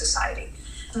sculpting society.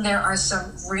 There are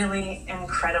some really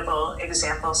incredible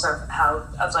examples of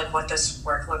what this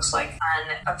work looks like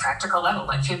on a practical level.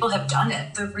 People have done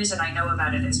it. The reason I know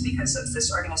about it is because of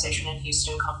this organization in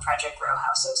Houston called Project Row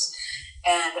Houses.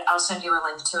 And I'll send you a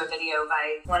link to a video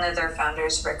by one of their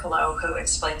founders, Rick Lowe, who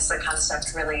explains the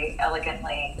concept really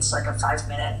elegantly. It's like a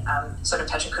 5-minute sort of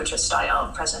Pechacucha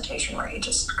style presentation where he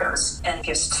just goes and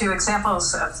gives 2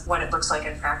 examples of what it looks like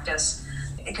in practice.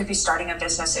 It could be starting a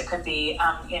business. It could be,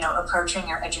 approaching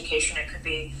your education. It could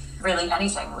be really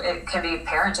anything. It could be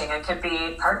parenting. It could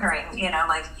be partnering.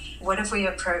 What if we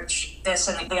approach this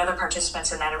and the other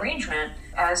participants in that arrangement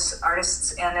as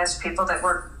artists and as people that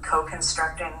we're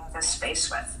co-constructing this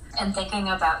space with, and thinking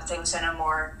about things in a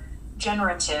more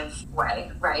generative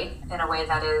way, right? In a way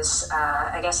that is,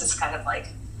 I guess it's kind of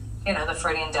the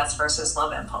Freudian death versus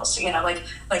love impulse,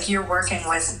 you're working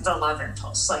with the love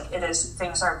impulse. It is,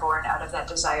 things are born out of that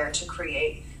desire to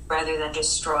create rather than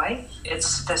destroy.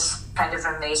 It's this kind of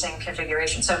amazing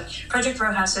configuration. So Project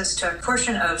Row Houses took a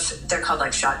portion of, they're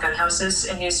called shotgun houses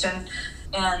in Houston.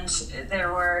 And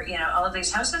there were, all of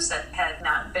these houses that had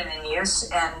not been in use,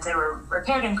 and they were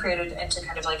repaired and created into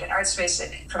kind of an art space,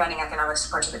 providing economic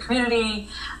support to the community,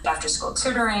 after school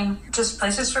tutoring, just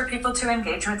places for people to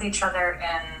engage with each other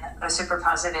in a super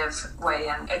positive way,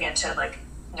 and again, to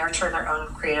nurture their own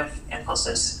creative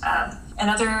impulses. And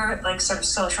other sort of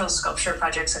social sculpture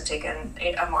projects have taken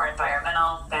a more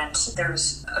environmental bent. There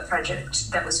was a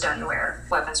project that was done where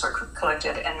weapons were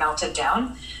collected and melted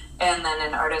down, and then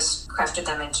an artist crafted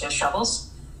them into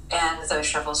shovels, and those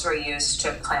shovels were used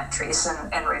to plant trees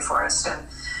and reforest. And,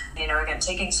 again,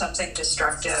 taking something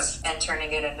destructive and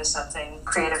turning it into something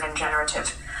creative and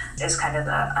generative is kind of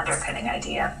the underpinning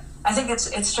idea. I think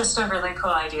it's just a really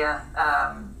cool idea.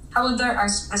 How would the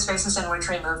spaces in which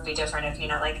we move be different if,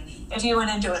 if you went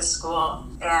into a school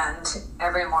and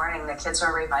every morning the kids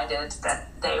were reminded that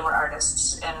they were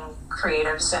artists and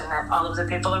creatives and that all of the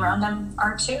people around them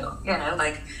are too,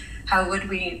 how would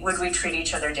we treat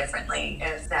each other differently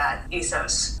if that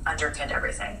ethos underpinned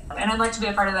everything? And I'd like to be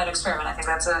a part of that experiment. I think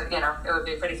that's it would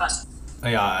be pretty fun.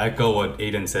 Yeah, I echo what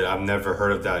Aiden said. I've never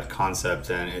heard of that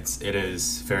concept, and it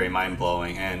is very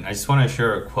mind-blowing. And I just want to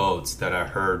share a quote that I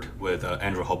heard with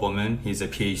Andrew Hobelman. He's a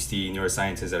PhD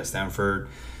neuroscientist at Stanford,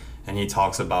 and he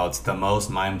talks about the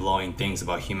most mind-blowing things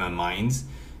about human minds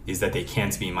is that they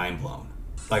can't be mind-blown.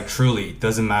 Truly,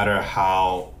 doesn't matter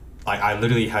how... I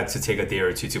literally had to take a day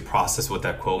or two to process what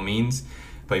that quote means.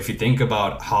 But if you think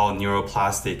about how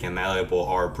neuroplastic and malleable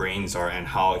our brains are and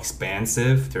how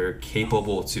expansive they're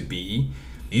capable to be,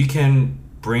 you can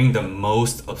bring the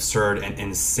most absurd and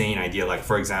insane idea.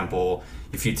 For example,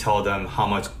 if you tell them how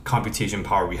much computation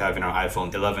power we have in our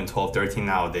iPhone 11, 12, 13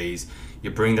 nowadays, you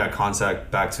bring that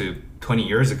concept back to 20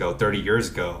 years ago, 30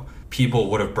 years ago, people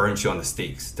would have burned you on the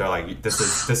stakes. They're like, this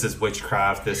is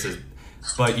witchcraft,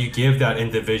 But you give that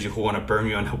individual who want to burn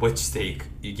you on a witch stake,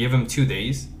 you give them 2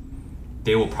 days,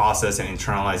 they will process and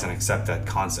internalize and accept that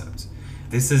concept.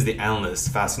 This is the endless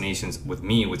fascinations with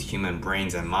me with human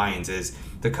brains and minds, is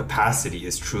the capacity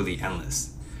is truly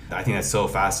endless. I think that's so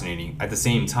fascinating. At the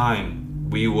same time,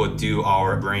 we would do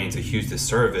our brains a huge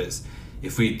disservice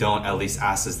if we don't at least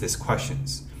ask us these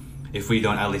questions, if we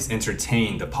don't at least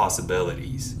entertain the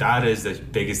possibilities. That is the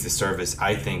biggest disservice,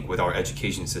 I think, with our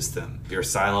education system. You're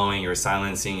siloing, you're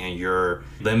silencing, and you're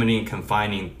limiting,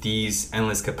 confining these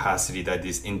endless capacity that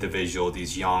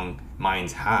these young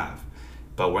minds have.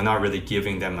 But we're not really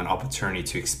giving them an opportunity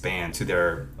to expand to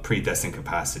their predestined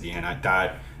capacity. And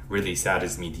that really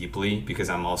saddens me deeply, because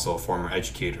I'm also a former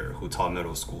educator who taught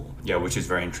middle school. Yeah, which is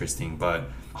very interesting. But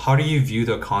how do you view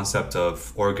the concept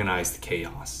of organized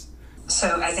chaos?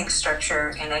 So I think structure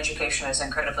in education is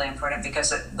incredibly important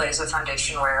because it lays a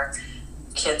foundation where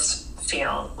kids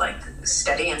feel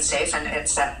steady and safe, and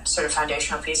it's that sort of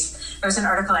foundational piece. There was an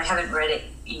article, I haven't read it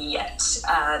yet.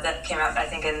 That came out, I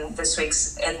think, in this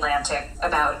week's Atlantic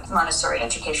about Montessori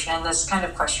education, and this kind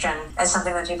of question is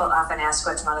something that people often ask,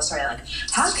 what's Montessori like?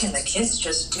 How can the kids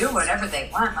just do whatever they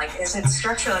want? Like, is it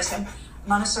structuralist? And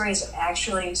Montessori is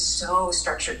actually so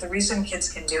structured. The reason kids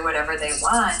can do whatever they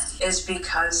want is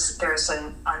because there's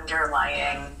an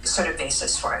underlying sort of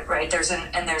basis for it, right? There's an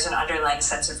underlying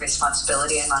sense of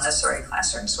responsibility in Montessori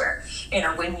classrooms where,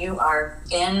 when you are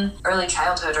in early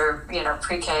childhood or,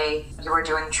 pre-K, you are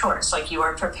doing chores, like you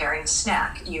are preparing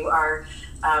snack, you are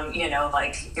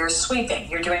you're sweeping,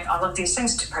 you're doing all of these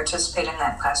things to participate in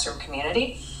that classroom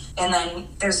community. And then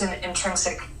there's an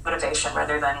intrinsic motivation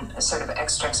rather than a sort of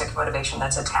extrinsic motivation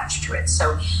that's attached to it.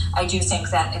 So I do think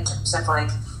that in terms of like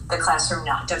the classroom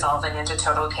not devolving into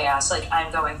total chaos, like I'm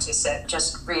going to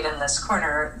just read in this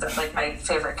corner, like my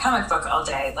favorite comic book all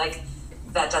day, like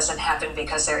that doesn't happen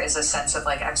because there is a sense of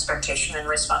like expectation and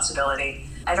responsibility.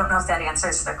 I don't know if that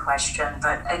answers the question,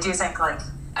 but I do think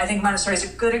I think Montessori is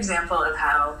a good example of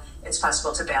how it's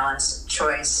possible to balance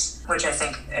choice, which I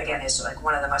think, again, is like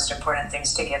one of the most important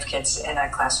things to give kids in a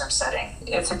classroom setting.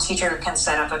 If a teacher can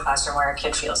set up a classroom where a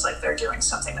kid feels like they're doing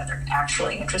something that they're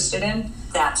actually interested in,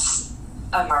 that's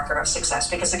a marker of success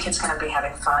because the kid's going to be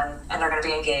having fun and they're going to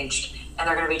be engaged and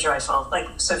they're going to be joyful.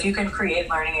 So if you can create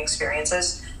learning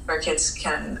experiences where kids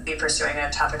can be pursuing a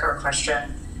topic or a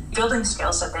question, building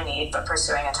skills that they need, but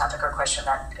pursuing a topic or question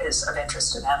that is of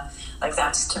interest to them,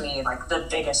 that's to me the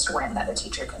biggest win that a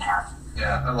teacher can have.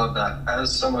 Yeah, I love that.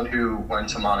 As someone who went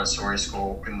to Montessori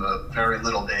school in the very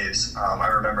little days, I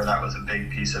remember that was a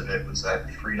big piece of it, was that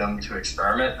freedom to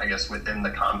experiment, I guess, within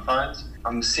the confines.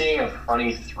 I'm seeing a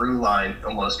funny through line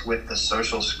almost with the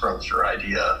social sculpture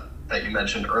idea that you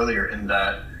mentioned earlier, in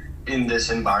that in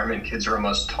this environment, kids are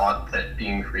almost taught that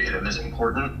being creative is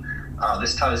important.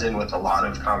 This ties in with a lot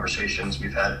of conversations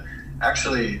we've had.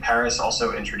 Actually, Paris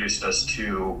also introduced us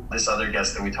to this other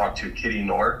guest that we talked to, Kitty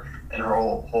Knorr, and her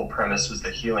whole premise was the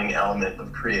healing element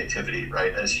of creativity,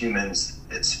 right? As humans,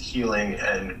 it's healing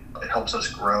and it helps us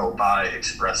grow by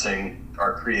expressing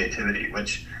our creativity,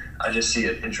 which I just see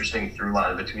an interesting through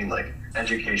line between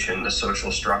education, the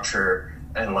social structure,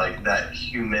 and that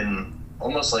human,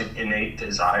 almost innate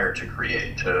desire to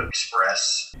create, to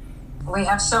express. We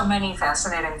have so many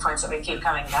fascinating points that we keep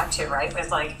coming back to, right?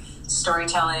 With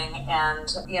storytelling and,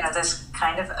 this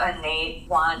kind of innate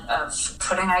want of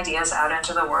putting ideas out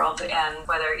into the world, and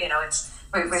whether,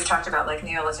 we've talked about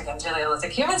Neolithic and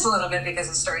Paleolithic humans a little bit because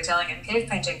of storytelling and cave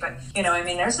painting, but,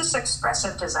 there's this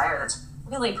expressive desire that's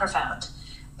really profound.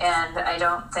 And I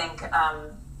don't think,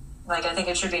 I think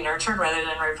it should be nurtured rather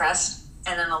than repressed.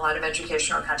 And in a lot of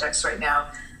educational contexts right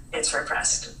now, it's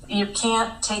repressed. You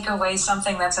can't take away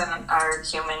something that's in our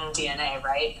human DNA,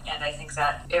 right? And I think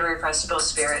that irrepressible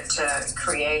spirit to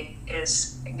create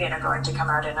is, going to come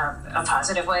out in a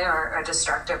positive way or a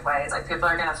destructive way. People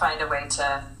are going to find a way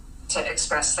to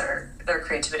express their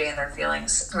creativity and their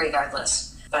feelings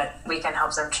regardless. But we can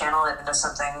help them channel it into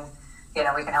something,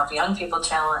 we can help young people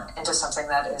channel it into something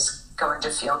that is going to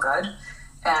feel good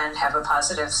and have a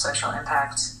positive social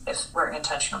impact if we're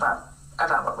intentional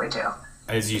about what we do.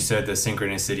 As you said, the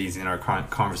synchronicities in our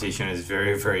conversation is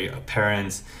very, very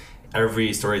apparent.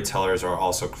 Every storytellers are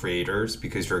also creators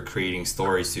because you're creating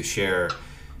stories to share.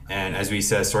 And as we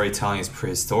said, storytelling is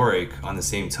prehistoric. On the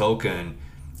same token,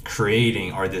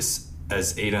 creating or this,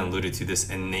 as Aidan alluded to, this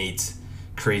innate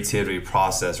creativity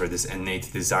process or this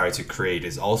innate desire to create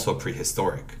is also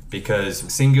prehistoric, because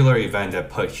singular event that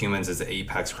put humans as the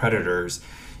apex predators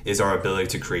is our ability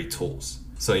to create tools.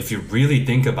 So if you really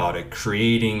think about it,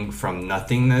 creating from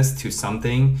nothingness to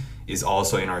something is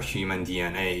also in our human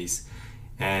DNAs.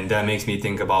 And that makes me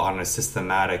think about, on a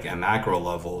systematic and macro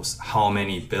levels, how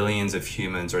many billions of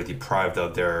humans are deprived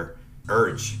of their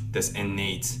urge, this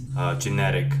innate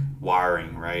genetic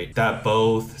wiring, right? That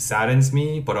both saddens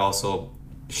me, but also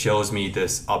shows me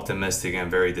this optimistic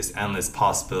and this endless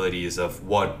possibilities of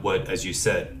what would, as you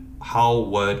said, how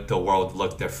would the world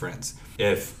look different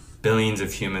if billions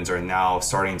of humans are now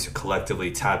starting to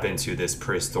collectively tap into this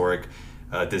prehistoric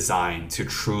design to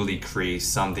truly create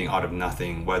something out of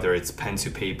nothing, whether it's pen to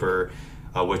paper,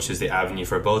 which is the avenue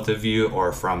for both of you,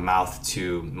 or from mouth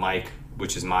to mic,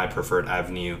 which is my preferred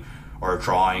avenue, or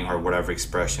drawing or whatever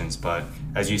expressions. But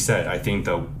as you said, I think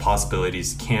the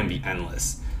possibilities can be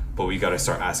endless, but we got to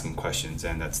start asking questions,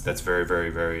 and that's very,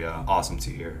 very, very awesome to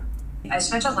hear. I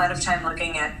spent a lot of time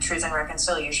looking at truth and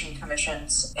reconciliation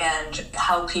commissions and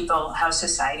how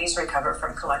societies recover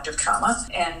from collective trauma.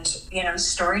 And,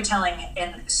 storytelling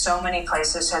in so many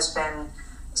places has been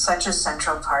such a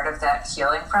central part of that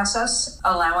healing process,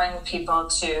 allowing people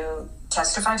to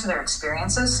testify to their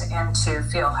experiences and to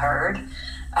feel heard,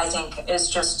 I think is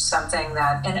just something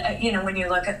that, and when you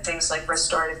look at things like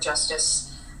restorative justice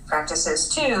practices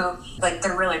too, like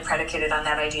they're really predicated on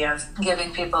that idea of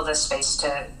giving people the space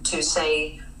to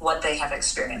say what they have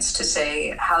experienced, to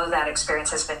say how that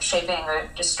experience has been shaping or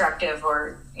destructive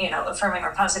or, affirming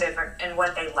or positive, and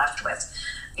what they left with.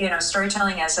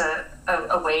 Storytelling as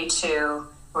a way to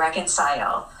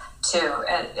reconcile,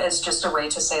 as just a way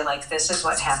to say, like, this is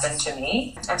what happened to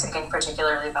me. I'm thinking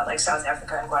particularly about like South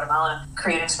Africa and Guatemala,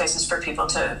 creating spaces for people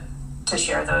to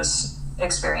share those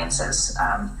experiences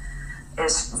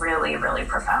is really, really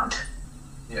profound.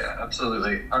 Yeah,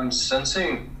 absolutely. I'm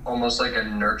sensing almost like a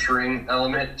nurturing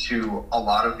element to a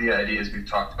lot of the ideas we've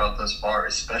talked about thus far,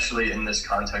 especially in this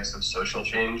context of social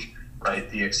change, right?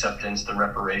 The acceptance, the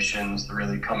reparations, the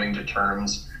really coming to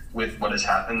terms with what has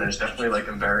happened. There's definitely like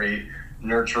a very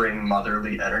nurturing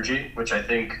motherly energy, which I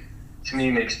think to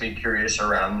me makes me curious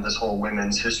around this whole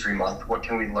Women's History Month. What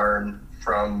can we learn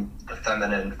from the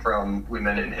feminine, from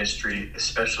women in history,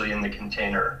 especially in the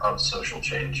container of social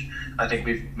change? I think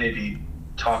we've maybe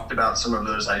talked about some of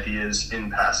those ideas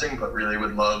in passing, but really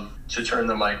would love to turn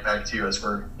the mic back to you as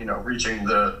we're, reaching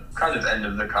the kind of end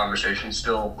of the conversation.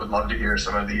 Still would love to hear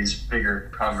some of these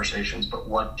bigger conversations, but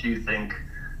what do you think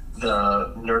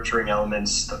the nurturing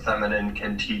elements, the feminine,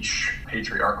 can teach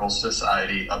patriarchal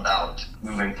society about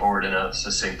moving forward in a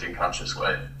succinct and conscious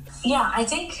way? Yeah, I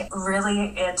think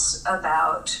really it's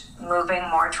about moving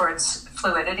more towards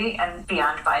fluidity and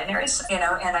beyond binaries, and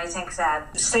I think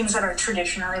that things that are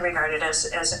traditionally regarded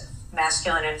as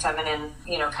masculine and feminine,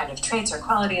 kind of traits or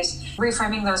qualities,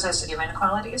 reframing those as human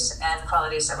qualities and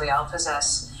qualities that we all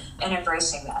possess, and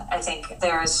embracing that. I think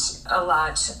there's a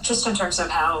lot just in terms of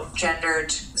how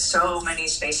gendered so many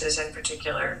spaces, in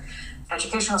particular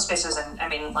educational spaces, and I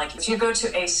mean, like, if you go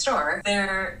to a store,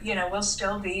 there, will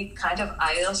still be kind of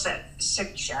aisles that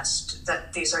suggest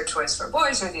that these are toys for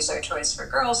boys or these are toys for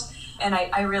girls. And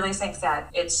I really think that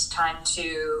it's time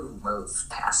to move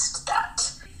past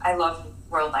that. I love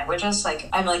world languages. Like,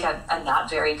 I'm like a not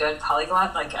very good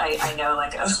polyglot. Like, I know,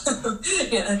 like,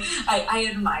 I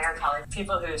admire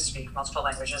people who speak multiple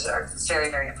languages. Are very,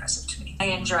 very impressive to me. I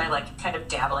enjoy, like, kind of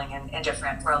dabbling in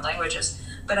different world languages.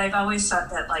 But I've always thought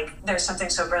that, like, there's something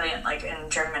so brilliant, like in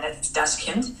German, it's das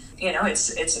Kind. It's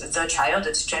the child,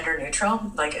 it's gender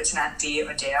neutral. Like, it's not die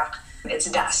or der, it's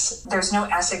das. There's no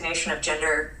assignation of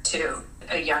gender to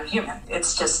a young human.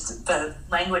 It's just the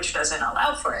language doesn't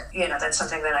allow for it. That's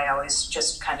something that I always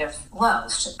just kind of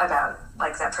loved about,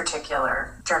 like, that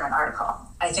particular German article.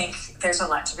 I think there's a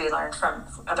lot to be learned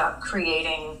about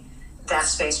creating that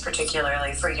space,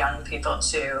 particularly for young people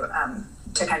to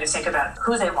kind of think about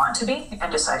who they want to be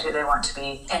and decide who they want to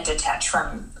be, and detach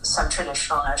from some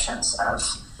traditional notions of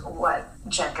what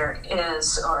gender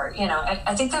is, or,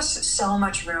 I think there's so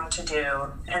much room to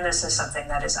do. And this is something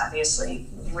that is obviously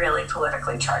really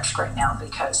politically charged right now,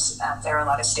 because there are a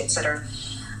lot of states that are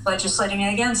legislating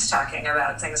against talking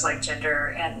about things like gender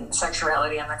and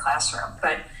sexuality in the classroom.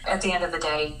 But at the end of the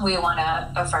day, we want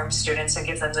to affirm students and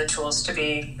give them the tools to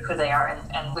be who they are.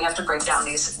 And we have to break down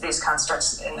these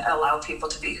constructs and allow people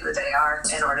to be who they are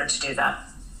in order to do that.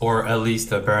 Or at least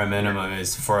the bare minimum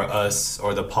is for us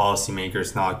or the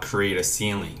policymakers not create a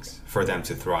ceilings for them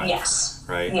to thrive. Yes.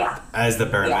 Right? Yeah. As the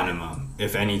bare minimum.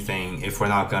 If anything, if we're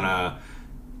not going to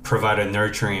provide a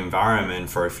nurturing environment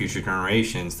for future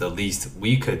generations, the least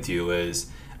we could do is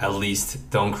at least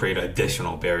don't create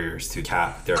additional barriers to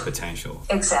cap their potential.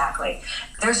 Exactly.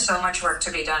 There's so much work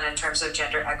to be done in terms of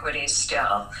gender equity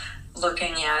still.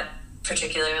 Looking at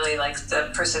particularly like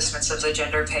the persistence of the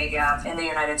gender pay gap in the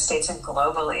United States and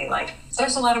globally, like,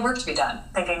 there's a lot of work to be done.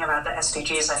 Thinking about the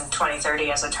SDGs in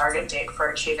 2030 as a target date for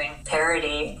achieving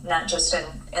parity, not just in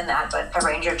that, but a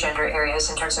range of gender areas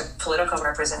in terms of political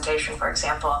representation, for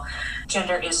example.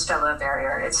 Gender is still a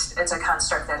barrier. It's a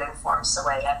construct that informs the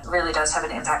way that really does have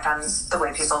an impact on the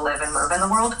way people live and move in the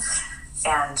world.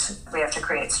 And we have to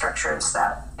create structures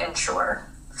that ensure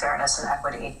fairness and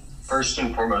equity. First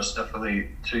and foremost, definitely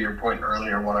to your point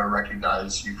earlier, I want to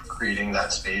recognize you for creating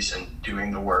that space and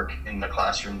doing the work in the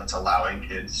classroom that's allowing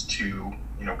kids to,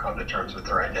 come to terms with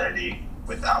their identity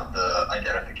without the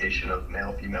identification of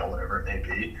male, female, whatever it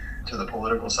may be. To the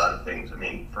political side of things, I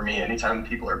mean, for me, anytime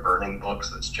people are burning books,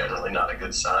 that's generally not a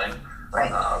good sign.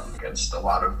 Right. Against a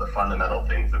lot of the fundamental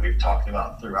things that we've talked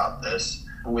about throughout this.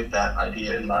 With that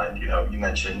idea in mind, you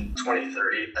mentioned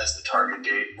 2030 as the target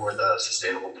date for the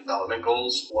Sustainable Development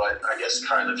Goals. What, I guess,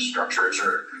 kind of structures,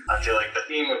 or I feel like the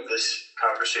theme of this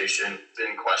conversation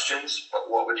than questions, but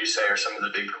what would you say are some of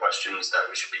the big questions that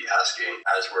we should be asking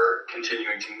as we're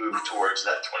continuing to move towards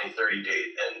that 2030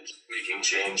 date and making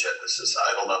change at the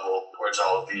societal level towards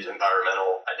all of these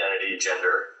environmental, identity,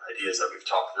 gender ideas that we've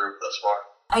talked through thus far?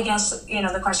 I guess,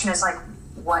 the question is like,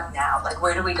 what now? Like,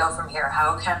 where do we go from here?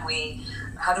 How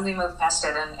do we move past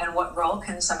it? And what role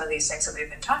can some of these things that we've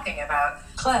been talking about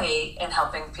play in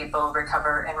helping people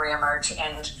recover and reemerge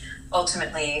and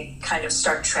ultimately kind of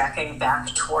start tracking back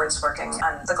towards working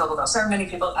on the global goals? There are many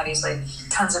people, obviously,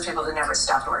 tons of people who never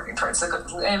stopped working towards the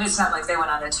goals. And it's not like they went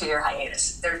on a 2-year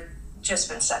hiatus. They're just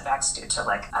been setbacks due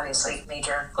to obviously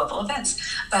major global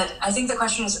events. But I think the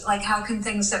question is how can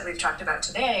things that we've talked about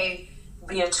today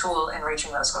be a tool in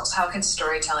reaching those goals? How can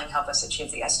storytelling help us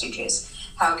achieve the SDGs?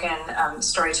 How can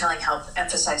storytelling help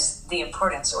emphasize the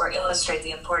importance or illustrate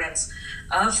the importance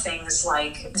of things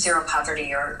like zero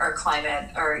poverty or climate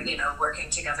or, working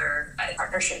together in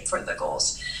partnership for the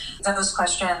goals? Those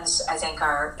questions, I think,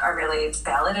 are really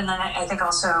valid. And then I think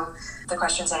also the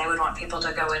questions that I would want people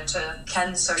to go into,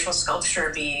 can social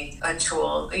sculpture be a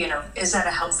tool? Is that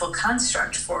a helpful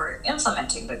construct for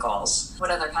implementing the goals? What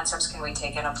other concepts can we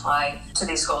take and apply to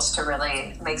these goals to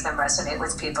really make them resonate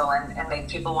with people and make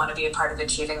people want to be a part of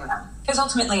achieving them? Because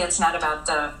ultimately it's not about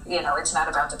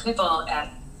the people at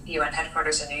UN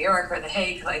headquarters in New York or The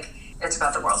Hague. It's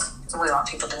about the world. We want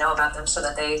people to know about them so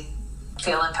that they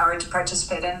feel empowered to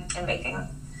participate in making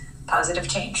positive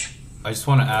change. I just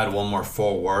want to add one more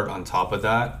forward on top of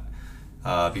that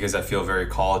because I feel very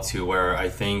called to, where I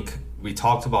think we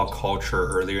talked about culture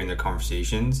earlier in the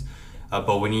conversations,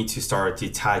 but we need to start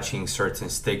detaching certain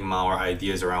stigma or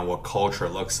ideas around what culture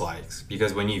looks like.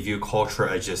 Because when you view culture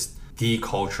as just the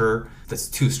culture, that's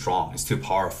too strong, it's too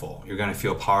powerful. You're going to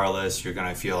feel powerless. You're going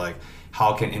to feel like,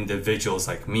 how can individuals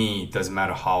like me, doesn't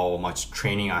matter how much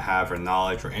training I have or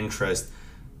knowledge or interest,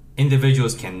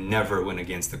 individuals can never win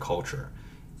against the culture.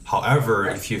 However,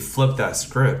 if you flip that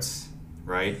script,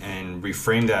 right, and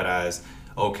reframe that as,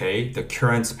 okay, the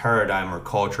current paradigm or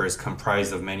culture is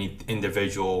comprised of many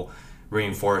individual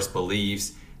reinforced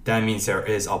beliefs, that means there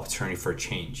is opportunity for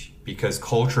change, because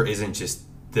culture isn't just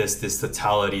this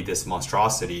totality, this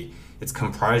monstrosity. It's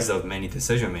comprised of many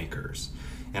decision makers.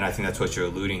 And I think that's what you're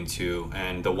alluding to.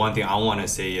 And the one thing I want to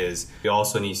say is we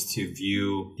also need to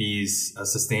view these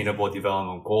sustainable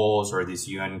development goals or these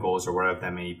UN goals or whatever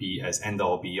that may be as end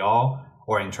all be all,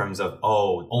 or in terms of,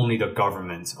 only the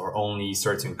government or only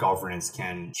certain governance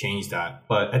can change that.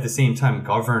 But at the same time,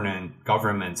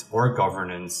 government or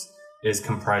governance is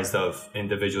comprised of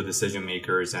individual decision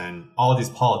makers, and all these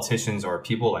politicians are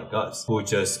people like us who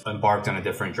just embarked on a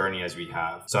different journey as we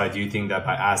have. So I do think that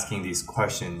by asking these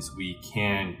questions, we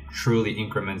can truly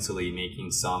incrementally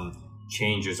making some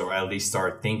changes, or at least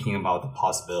start thinking about the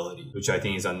possibility, which I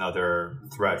think is another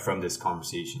thread from this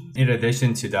conversation. In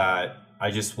addition to that, I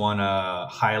just want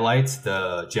to highlight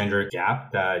the gender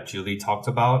gap that Julie talked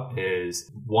about.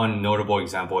 Is one notable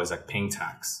example is pink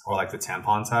tax or the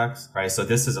tampon tax, right? So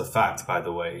this is a fact, by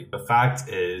the way. The fact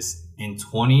is in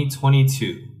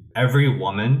 2022, every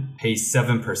woman pays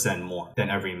 7% more than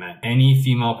every man. Any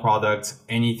female product,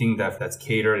 anything that's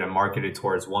catered and marketed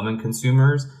towards women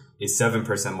consumers is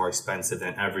 7% more expensive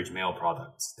than average male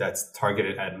products that's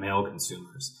targeted at male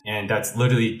consumers. And that's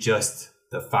literally just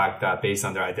the fact that based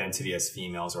on their identity as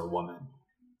females or women.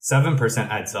 7%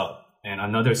 adds up. And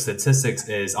another statistics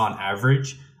is, on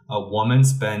average, a woman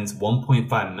spends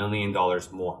 $1.5 million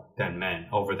more than men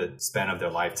over the span of their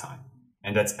lifetime.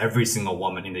 And that's every single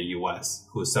woman in the US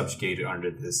who is subjugated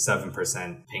under this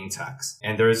 7% pink tax.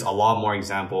 And there's a lot more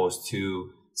examples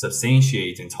to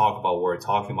substantiate and talk about what we're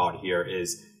talking about here.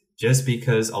 Is just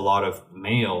because a lot of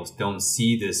males don't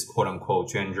see this quote unquote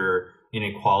gender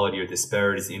inequality or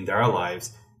disparities in their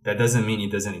lives, that doesn't mean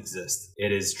it doesn't exist.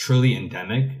 It is truly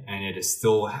endemic, and it is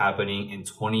still happening in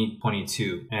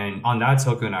 2022. And on that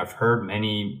token, I've heard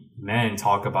many men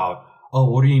talk about,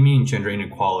 what do you mean gender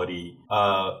inequality?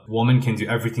 Women can do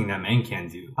everything that men can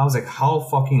do. I was like, how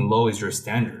fucking low is your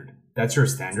standard? That's your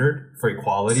standard for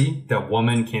equality? That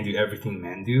women can do everything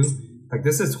men do?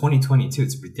 This is 2022.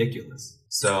 It's ridiculous.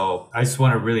 So I just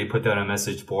want to really put that on a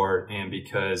message board. And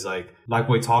because like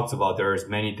we talked about, there's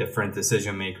many different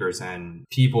decision makers and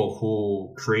people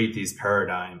who create these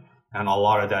paradigm. And a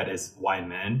lot of that is white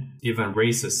men. Even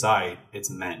race aside, it's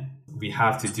men. We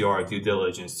have to do our due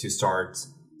diligence to start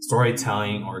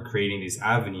storytelling or creating these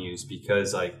avenues,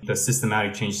 because the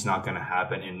systematic change is not going to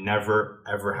happen. It never,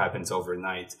 ever happens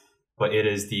overnight. But it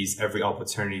is these every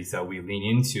opportunities that we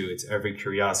lean into. It's every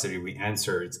curiosity we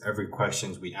answer. It's every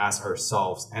questions we ask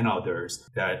ourselves and others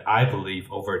that I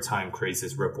believe over time creates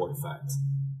this ripple effect.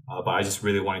 But I just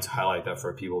really wanted to highlight that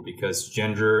for people because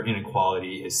gender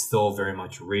inequality is still very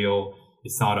much real.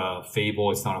 It's not a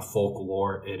fable. It's not a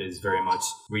folklore. It is very much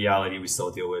reality we still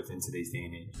deal with in today's day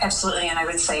and age. Absolutely. And I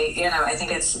would say, I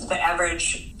think it's the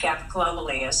average gap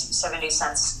globally is 70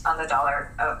 cents on the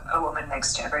dollar a woman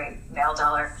makes to every male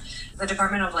dollar. The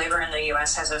Department of Labor in the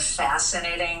U.S. has a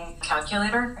fascinating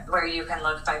calculator where you can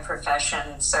look by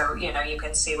profession. So, you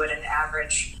can see what an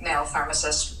average male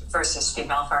pharmacist versus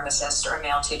female pharmacist or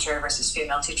male teacher versus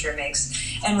female teacher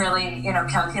makes, and really,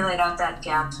 calculate out that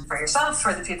gap for yourself,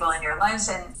 for the people in your lives,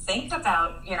 and think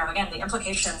about, again, the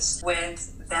implications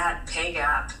with that pay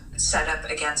gap set up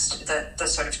against the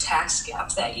sort of tax gap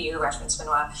that you referenced,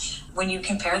 Benoit. When you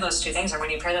compare those two things, or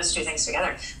when you pair those two things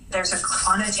together, there's a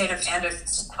quantitative and a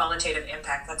qualitative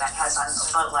impact that has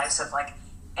on the lives of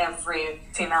every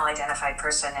female identified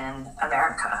person in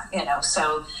America,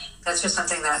 so that's just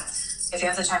something that, if you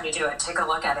have the time to do it, take a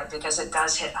look at it because it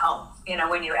does hit home.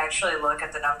 When you actually look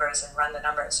at the numbers and run the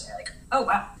numbers, you're like, oh,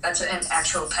 wow, that's an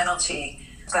actual penalty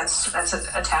that's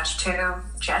attached to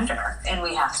gender. And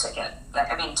we have to get that.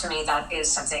 I mean, to me, that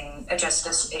is something, a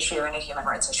justice issue and a human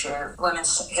rights issue.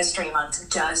 Women's History Month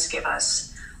does give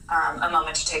us a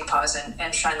moment to take pause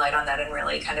and shine light on that and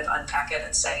really kind of unpack it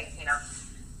and say,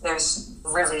 there's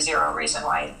really zero reason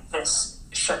why this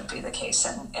shouldn't be the case.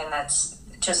 And that's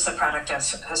just the product of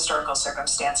historical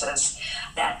circumstances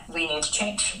that we need to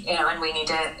change, and we need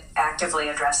to actively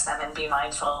address them and be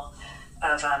mindful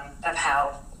of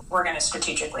how we're going to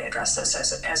strategically address this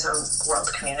as a world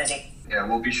community. Yeah,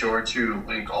 we'll be sure to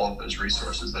link all of those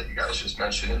resources that you guys just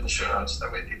mentioned in the show notes.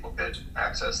 That way people could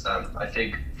access them. I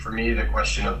think for me, the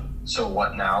question of so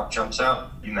what now jumps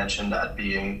out. You mentioned that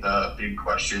being the big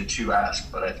question to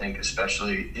ask, but I think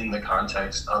especially in the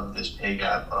context of this pay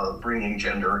gap of bringing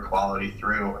gender equality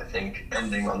through, I think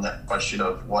ending on that question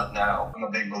of what now. I'm a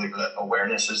big believer that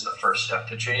awareness is the first step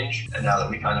to change. And now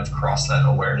that we kind of crossed that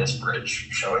awareness bridge,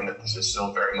 showing that this is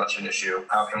still very much an issue,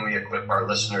 how can we equip our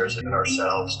listeners and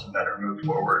ourselves to better move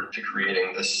forward to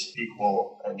creating this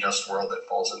equal and just world that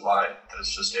falls in line with the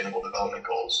Sustainable Development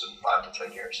Goals in 5 to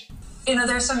 10 years?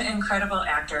 There's some incredible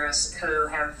actors who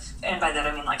have, and by that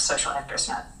I mean social actors,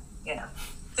 not,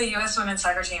 The U.S. women's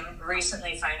soccer team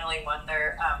recently finally won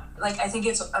their, I think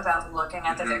it's about looking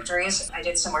at the victories. I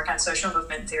did some work on social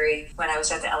movement theory when I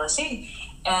was at the LSE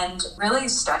and really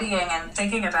studying and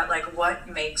thinking about what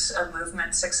makes a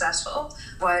movement successful,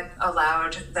 what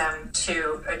allowed them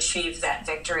to achieve that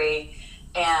victory,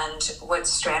 and what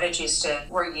strategies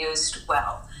were used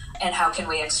well. And how can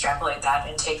we extrapolate that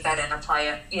and take that and apply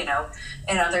it,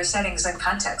 in other settings and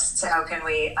contexts? How can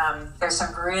we, there's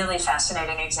some really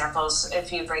fascinating examples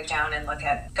if you break down and look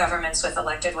at governments with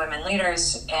elected women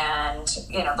leaders and,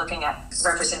 looking at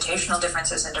representational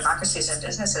differences in democracies and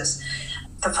businesses.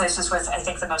 The places with, I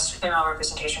think, the most female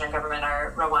representation in government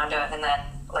are Rwanda and then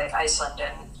Iceland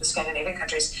and the Scandinavian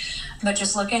countries. But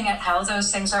just looking at how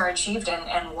those things are achieved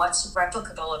and what's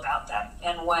replicable about them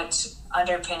and what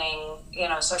underpinning,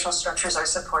 social structures are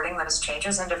supporting those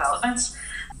changes and developments,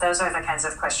 those are the kinds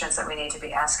of questions that we need to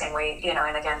be asking.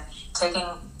 And again, taking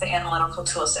the analytical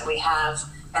tools that we have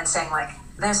and saying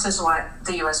this is what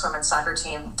the U.S. women's soccer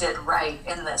team did right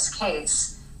in this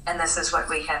case, and this is what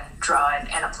we can draw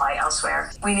and apply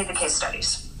elsewhere. We need the case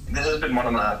studies. This has been one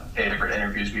of my favorite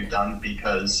interviews we've done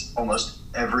because almost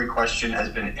every question has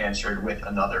been answered with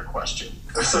another question.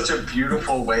 It's such a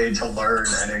beautiful way to learn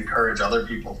and encourage other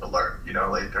people to learn.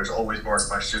 There's always more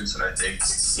questions, and I think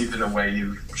even the way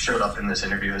you've showed up in this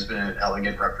interview has been an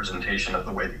elegant representation of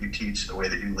the way that you teach, the way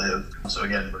that you live. So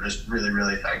again, we're just really,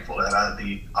 really thankful to have had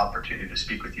the opportunity to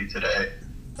speak with you today.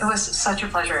 It was such a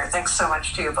pleasure. Thanks so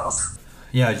much to you both.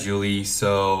 Yeah, Julie.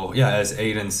 So as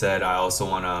Aiden said, I also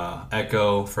want to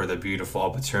echo for the beautiful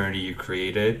opportunity you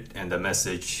created and the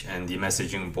message and the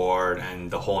messaging board and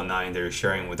the whole nine that you're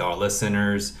sharing with our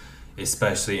listeners,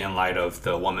 especially in light of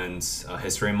the Women's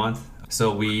History Month.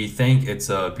 So we think it's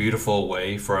a beautiful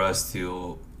way for us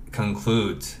to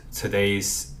conclude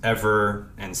today's ever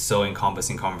and so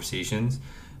encompassing conversations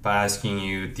by asking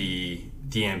you the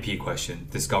DMP question,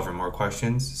 Discover More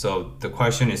questions. So the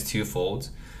question is twofold.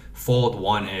 Fold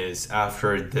one is,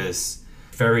 after this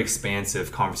very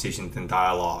expansive conversation and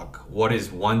dialogue, what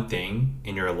is one thing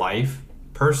in your life,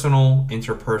 personal,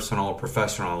 interpersonal,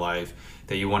 professional life,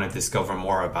 that you want to discover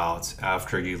more about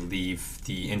after you leave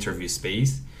the interview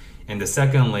space? And the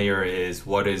second layer is,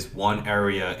 what is one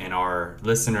area in our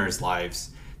listeners' lives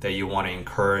that you want to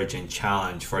encourage and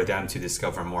challenge for them to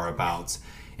discover more about?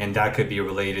 And that could be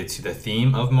related to the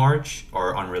theme of March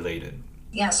or unrelated.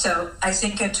 Yeah, so I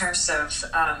think in terms of,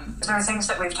 there are things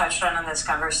that we've touched on in this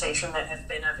conversation that have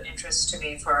been of interest to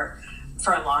me for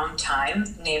for a long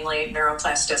time, namely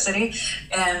neuroplasticity.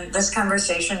 And this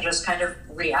conversation just kind of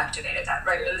reactivated that,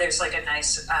 right? There's like a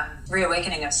nice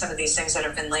reawakening of some of these things that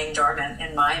have been laying dormant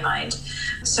in my mind.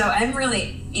 So I'm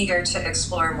really eager to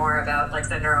explore more about like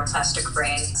the neuroplastic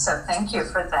brain. So thank you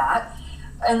for that.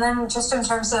 And then just in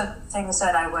terms of things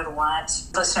that I would want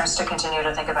listeners to continue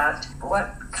to think about,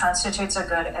 what constitutes a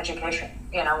good education?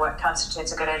 What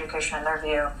constitutes a good education in their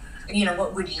view?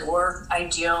 What would your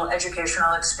ideal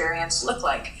educational experience look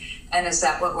like? And is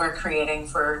that what we're creating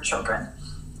for children?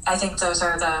 I think those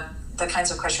are the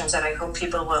kinds of questions that I hope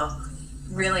people will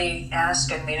really ask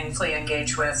and meaningfully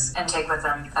engage with and take with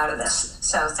them out of this.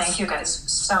 So thank you guys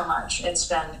so much. It's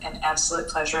been an absolute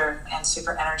pleasure and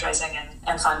super energizing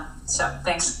and fun. So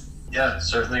thanks. Yeah,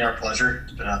 certainly our pleasure.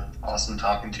 It's been awesome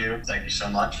talking to you. Thank you so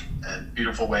much. And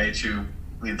beautiful way to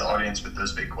leave the audience with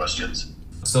those big questions.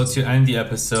 So to end the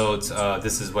episode,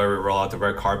 this is where we roll out the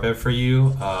red carpet for you,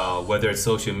 whether it's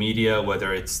social media,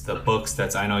 whether it's the books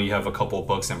I know you have a couple of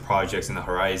books and projects in the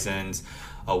horizons.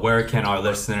 Where can our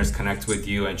listeners connect with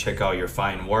you and check out your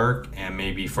fine work, and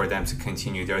maybe for them to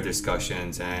continue their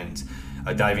discussions and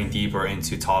diving deeper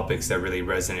into topics that really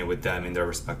resonate with them in their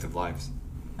respective lives?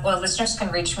 Well, listeners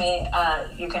can reach me.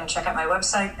 You can check out my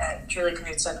website at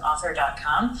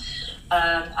julieknudsenauthor.com.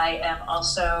 I am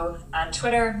also on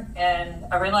Twitter and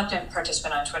a reluctant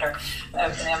participant on Twitter,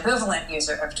 an ambivalent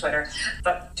user of Twitter,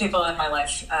 but people in my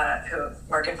life who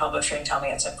work in publishing tell me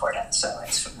it's important, so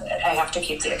I have to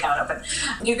keep the account open.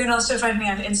 You can also find me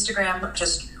on Instagram.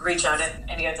 Just reach out in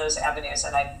any of those avenues,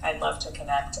 and I'd love to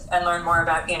connect and learn more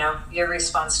about your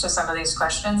response to some of these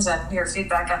questions and your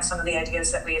feedback on some of the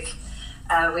ideas that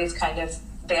we've kind of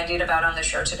bandied about on the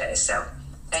show today. So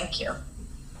thank you.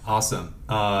 Awesome.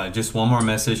 Just one more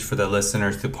message for the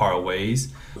listeners to part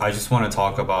ways. I just want to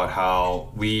talk about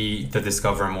how the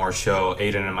Discover More show,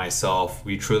 Aiden and myself,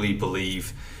 we truly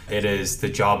believe it is the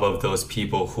job of those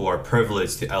people who are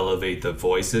privileged to elevate the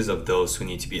voices of those who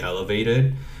need to be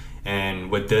elevated.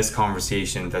 And with this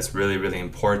conversation that's really, really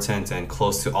important and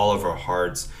close to all of our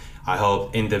hearts, I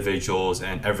hope individuals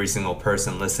and every single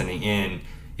person listening in,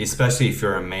 especially if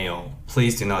you're a male,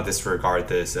 please do not disregard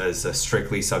this as a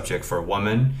strictly subject for a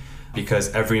woman, because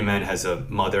every man has a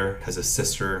mother, has a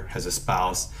sister, has a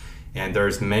spouse, and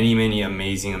there's many, many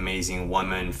amazing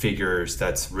women figures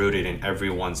that's rooted in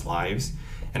everyone's lives.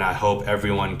 And I hope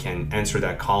everyone can answer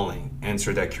that calling,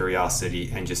 answer that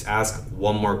curiosity, and just ask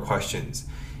one more questions.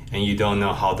 And you don't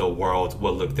know how the world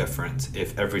will look different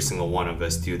if every single one of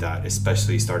us do that,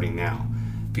 especially starting now,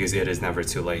 because it is never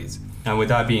too late. And with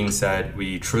that being said,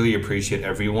 we truly appreciate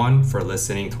everyone for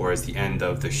listening towards the end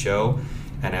of the show.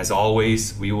 And as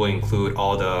always, we will include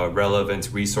all the relevant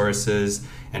resources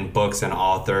and books and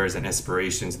authors and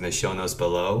inspirations in the show notes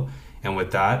below. And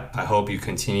with that, I hope you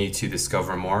continue to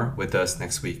discover more with us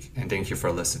next week. And thank you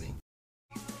for listening.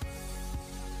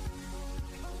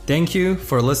 Thank you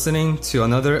for listening to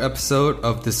another episode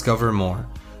of Discover More.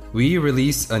 We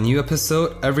release a new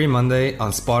episode every Monday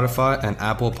on Spotify and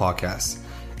Apple Podcasts,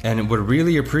 and would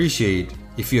really appreciate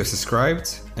if you have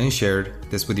subscribed and shared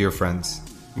this with your friends.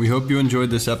 We hope you enjoyed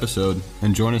this episode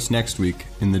and join us next week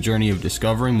in the journey of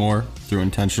discovering more through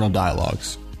intentional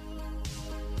dialogues.